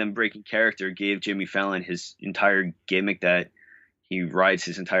 unfortunately, them breaking character gave Jimmy Fallon his entire gimmick that he rides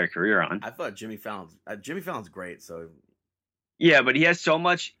his entire career on. I thought Jimmy Fallon's great. So yeah, but he has so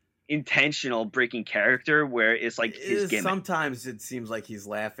much intentional breaking character where it's like his gimmick. Sometimes it seems like he's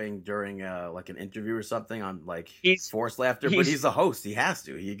laughing during like an interview or something on like forced laughter, but he's a host. He has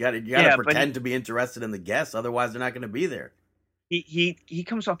to. You got to pretend to be interested in the guests, otherwise they're not going to be there. He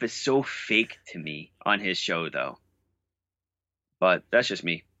comes off as so fake to me on his show though. But that's just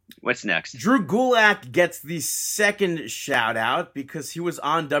me. What's next? Drew Gulak gets the second shout out because he was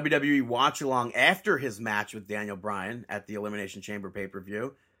on WWE Watch Along after his match with Daniel Bryan at the Elimination Chamber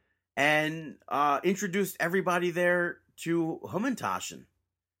pay-per-view. And introduced everybody there to Hummintashen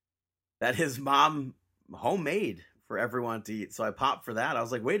that his mom homemade for everyone to eat. So I popped for that. I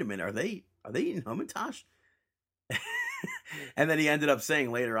was like, wait a minute, are they eating Hummintash? And then he ended up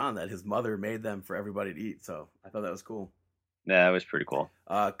saying later on that his mother made them for everybody to eat. So I thought that was cool. Yeah, that was pretty cool.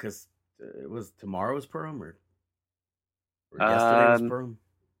 Because it was tomorrow's Purim or yesterday's Purim.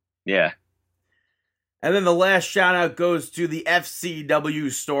 Yeah. And then the last shout out goes to the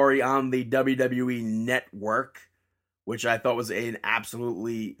FCW story on the WWE Network, which I thought was an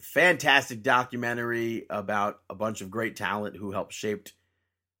absolutely fantastic documentary about a bunch of great talent who helped shape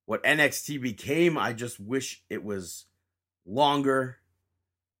what NXT became. I just wish it was longer.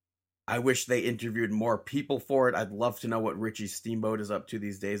 I wish they interviewed more people for it. I'd love to know what Richie Steamboat is up to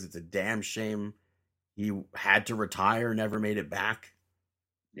these days. It's a damn shame he had to retire, never made it back.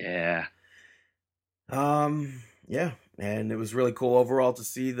 Yeah. Yeah, and it was really cool overall to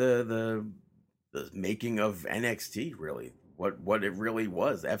see the making of NXT, really. What it really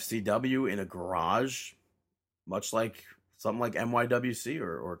was. FCW in a garage, much like something like NYWC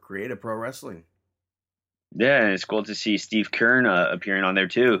or Creative Pro Wrestling. Yeah, and it's cool to see Steve Kern appearing on there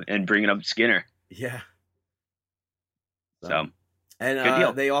too and bringing up Skinner. Yeah. So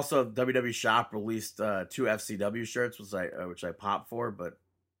and they also WWE Shop released 2 FCW shirts, which I popped for, but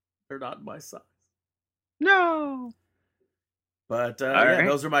they're not my size. No. But right.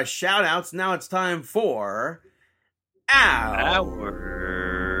 Those are my shout outs. Now it's time for our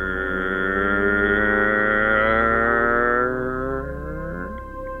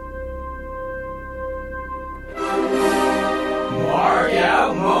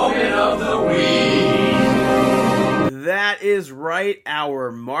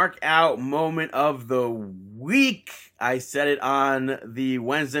Mark Out moment of the week. I said it on the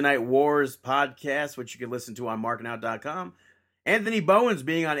Wednesday Night Wars podcast, which you can listen to on markinout.com. Anthony Bowens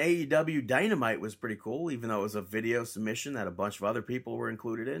being on AEW Dynamite was pretty cool, even though it was a video submission that a bunch of other people were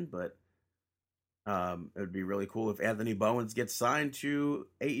included in. But it would be really cool if Anthony Bowens gets signed to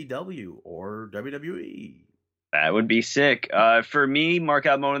AEW or WWE. That would be sick. For me, Mark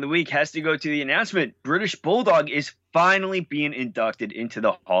Out moment of the week has to go to the announcement. British Bulldog is finally being inducted into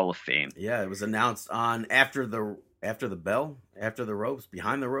the Hall of Fame. Yeah, it was announced on after the bell, after the ropes,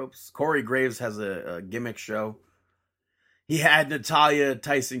 behind the ropes. Corey Graves has a gimmick show. He had Natalya,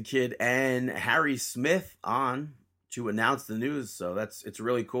 Tyson Kidd, and Harry Smith on to announce the news. So it's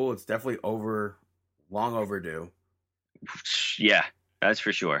really cool. It's definitely long overdue. Yeah, that's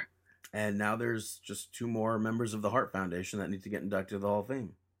for sure. And now there's just 2 more members of the Hart Foundation that need to get inducted to the Hall of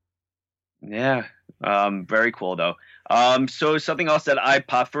Fame. Yeah, very cool though. So something else that I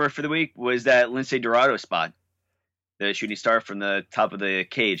popped for the week was that Lince Dorado spot, the shooting star from the top of the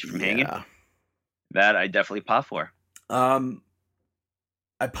cage from hanging. That I definitely popped for. I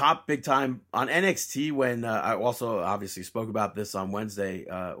popped big time on NXT when I also obviously spoke about this on Wednesday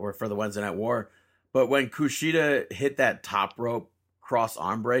or for the Wednesday Night War, but when Kushida hit that top rope cross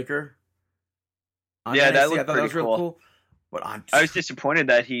arm breaker. Yeah, NXT, that looked I thought that was real cool. But I was disappointed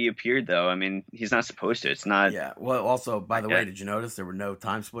that he appeared, though. I mean, he's not supposed to. It's not. Yeah. Well, also, by the way, did you notice there were no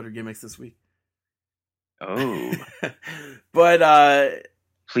time splitter gimmicks this week? Oh. But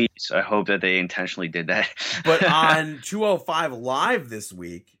please, I hope that they intentionally did that. But on 205 Live this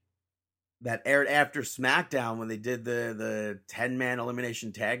week, that aired after SmackDown when they did the 10-man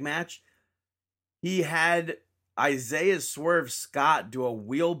elimination tag match, he had Isaiah Swerve Scott do a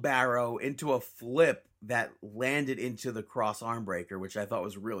wheelbarrow into a flip that landed into the cross arm breaker, which I thought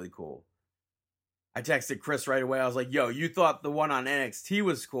was really cool. I texted Chris right away. I was like, yo, you thought the one on NXT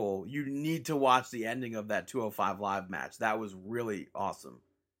was cool. You need to watch the ending of that 205 Live match. That was really awesome.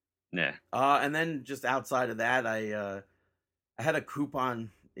 Yeah. And then just outside of that, I had a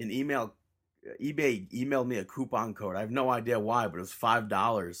coupon in email. eBay emailed me a coupon code. I have no idea why, but it was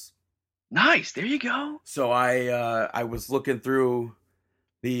 $5. Nice. There you go. So I was looking through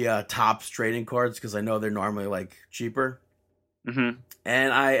the Topps trading cards because I know they're normally like cheaper. Mm-hmm.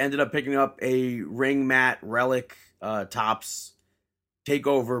 And I ended up picking up a ring mat relic Topps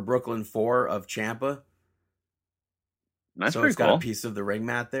Takeover Brooklyn 4 of Ciampa. That's so pretty it's cool. got a piece of the ring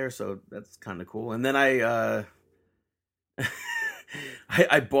mat there, so that's kind of cool. And then I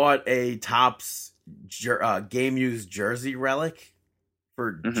bought a Topps game used jersey relic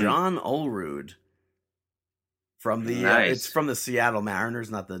for John Olerud from the it's from the Seattle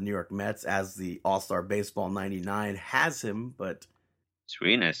Mariners, not the New York Mets, as the All-Star Baseball 99 has him, but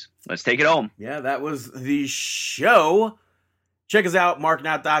sweetness. Let's take it home. Yeah, that was the show. Check us out,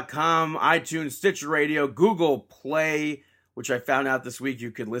 markinout.com, iTunes, Stitcher Radio, Google Play, which I found out this week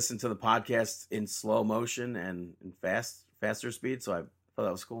you could listen to the podcast in slow motion and in faster speed, so I thought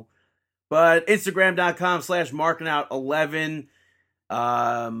that was cool. But Instagram.com/markinout11,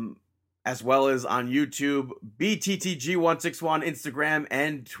 as well as on YouTube, BTTG161, Instagram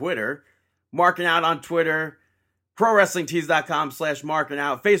and Twitter. Marking Out on Twitter,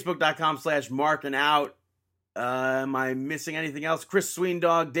 ProWrestlingTees.com/markingout, Facebook.com/markingout. Am I missing anything else? Chris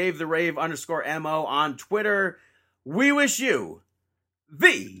Sweendog, Dave the Rave _MO on Twitter. We wish you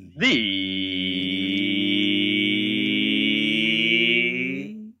the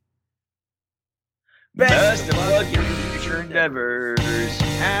best of luck in your future endeavors.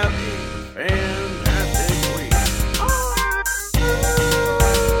 Happy fans.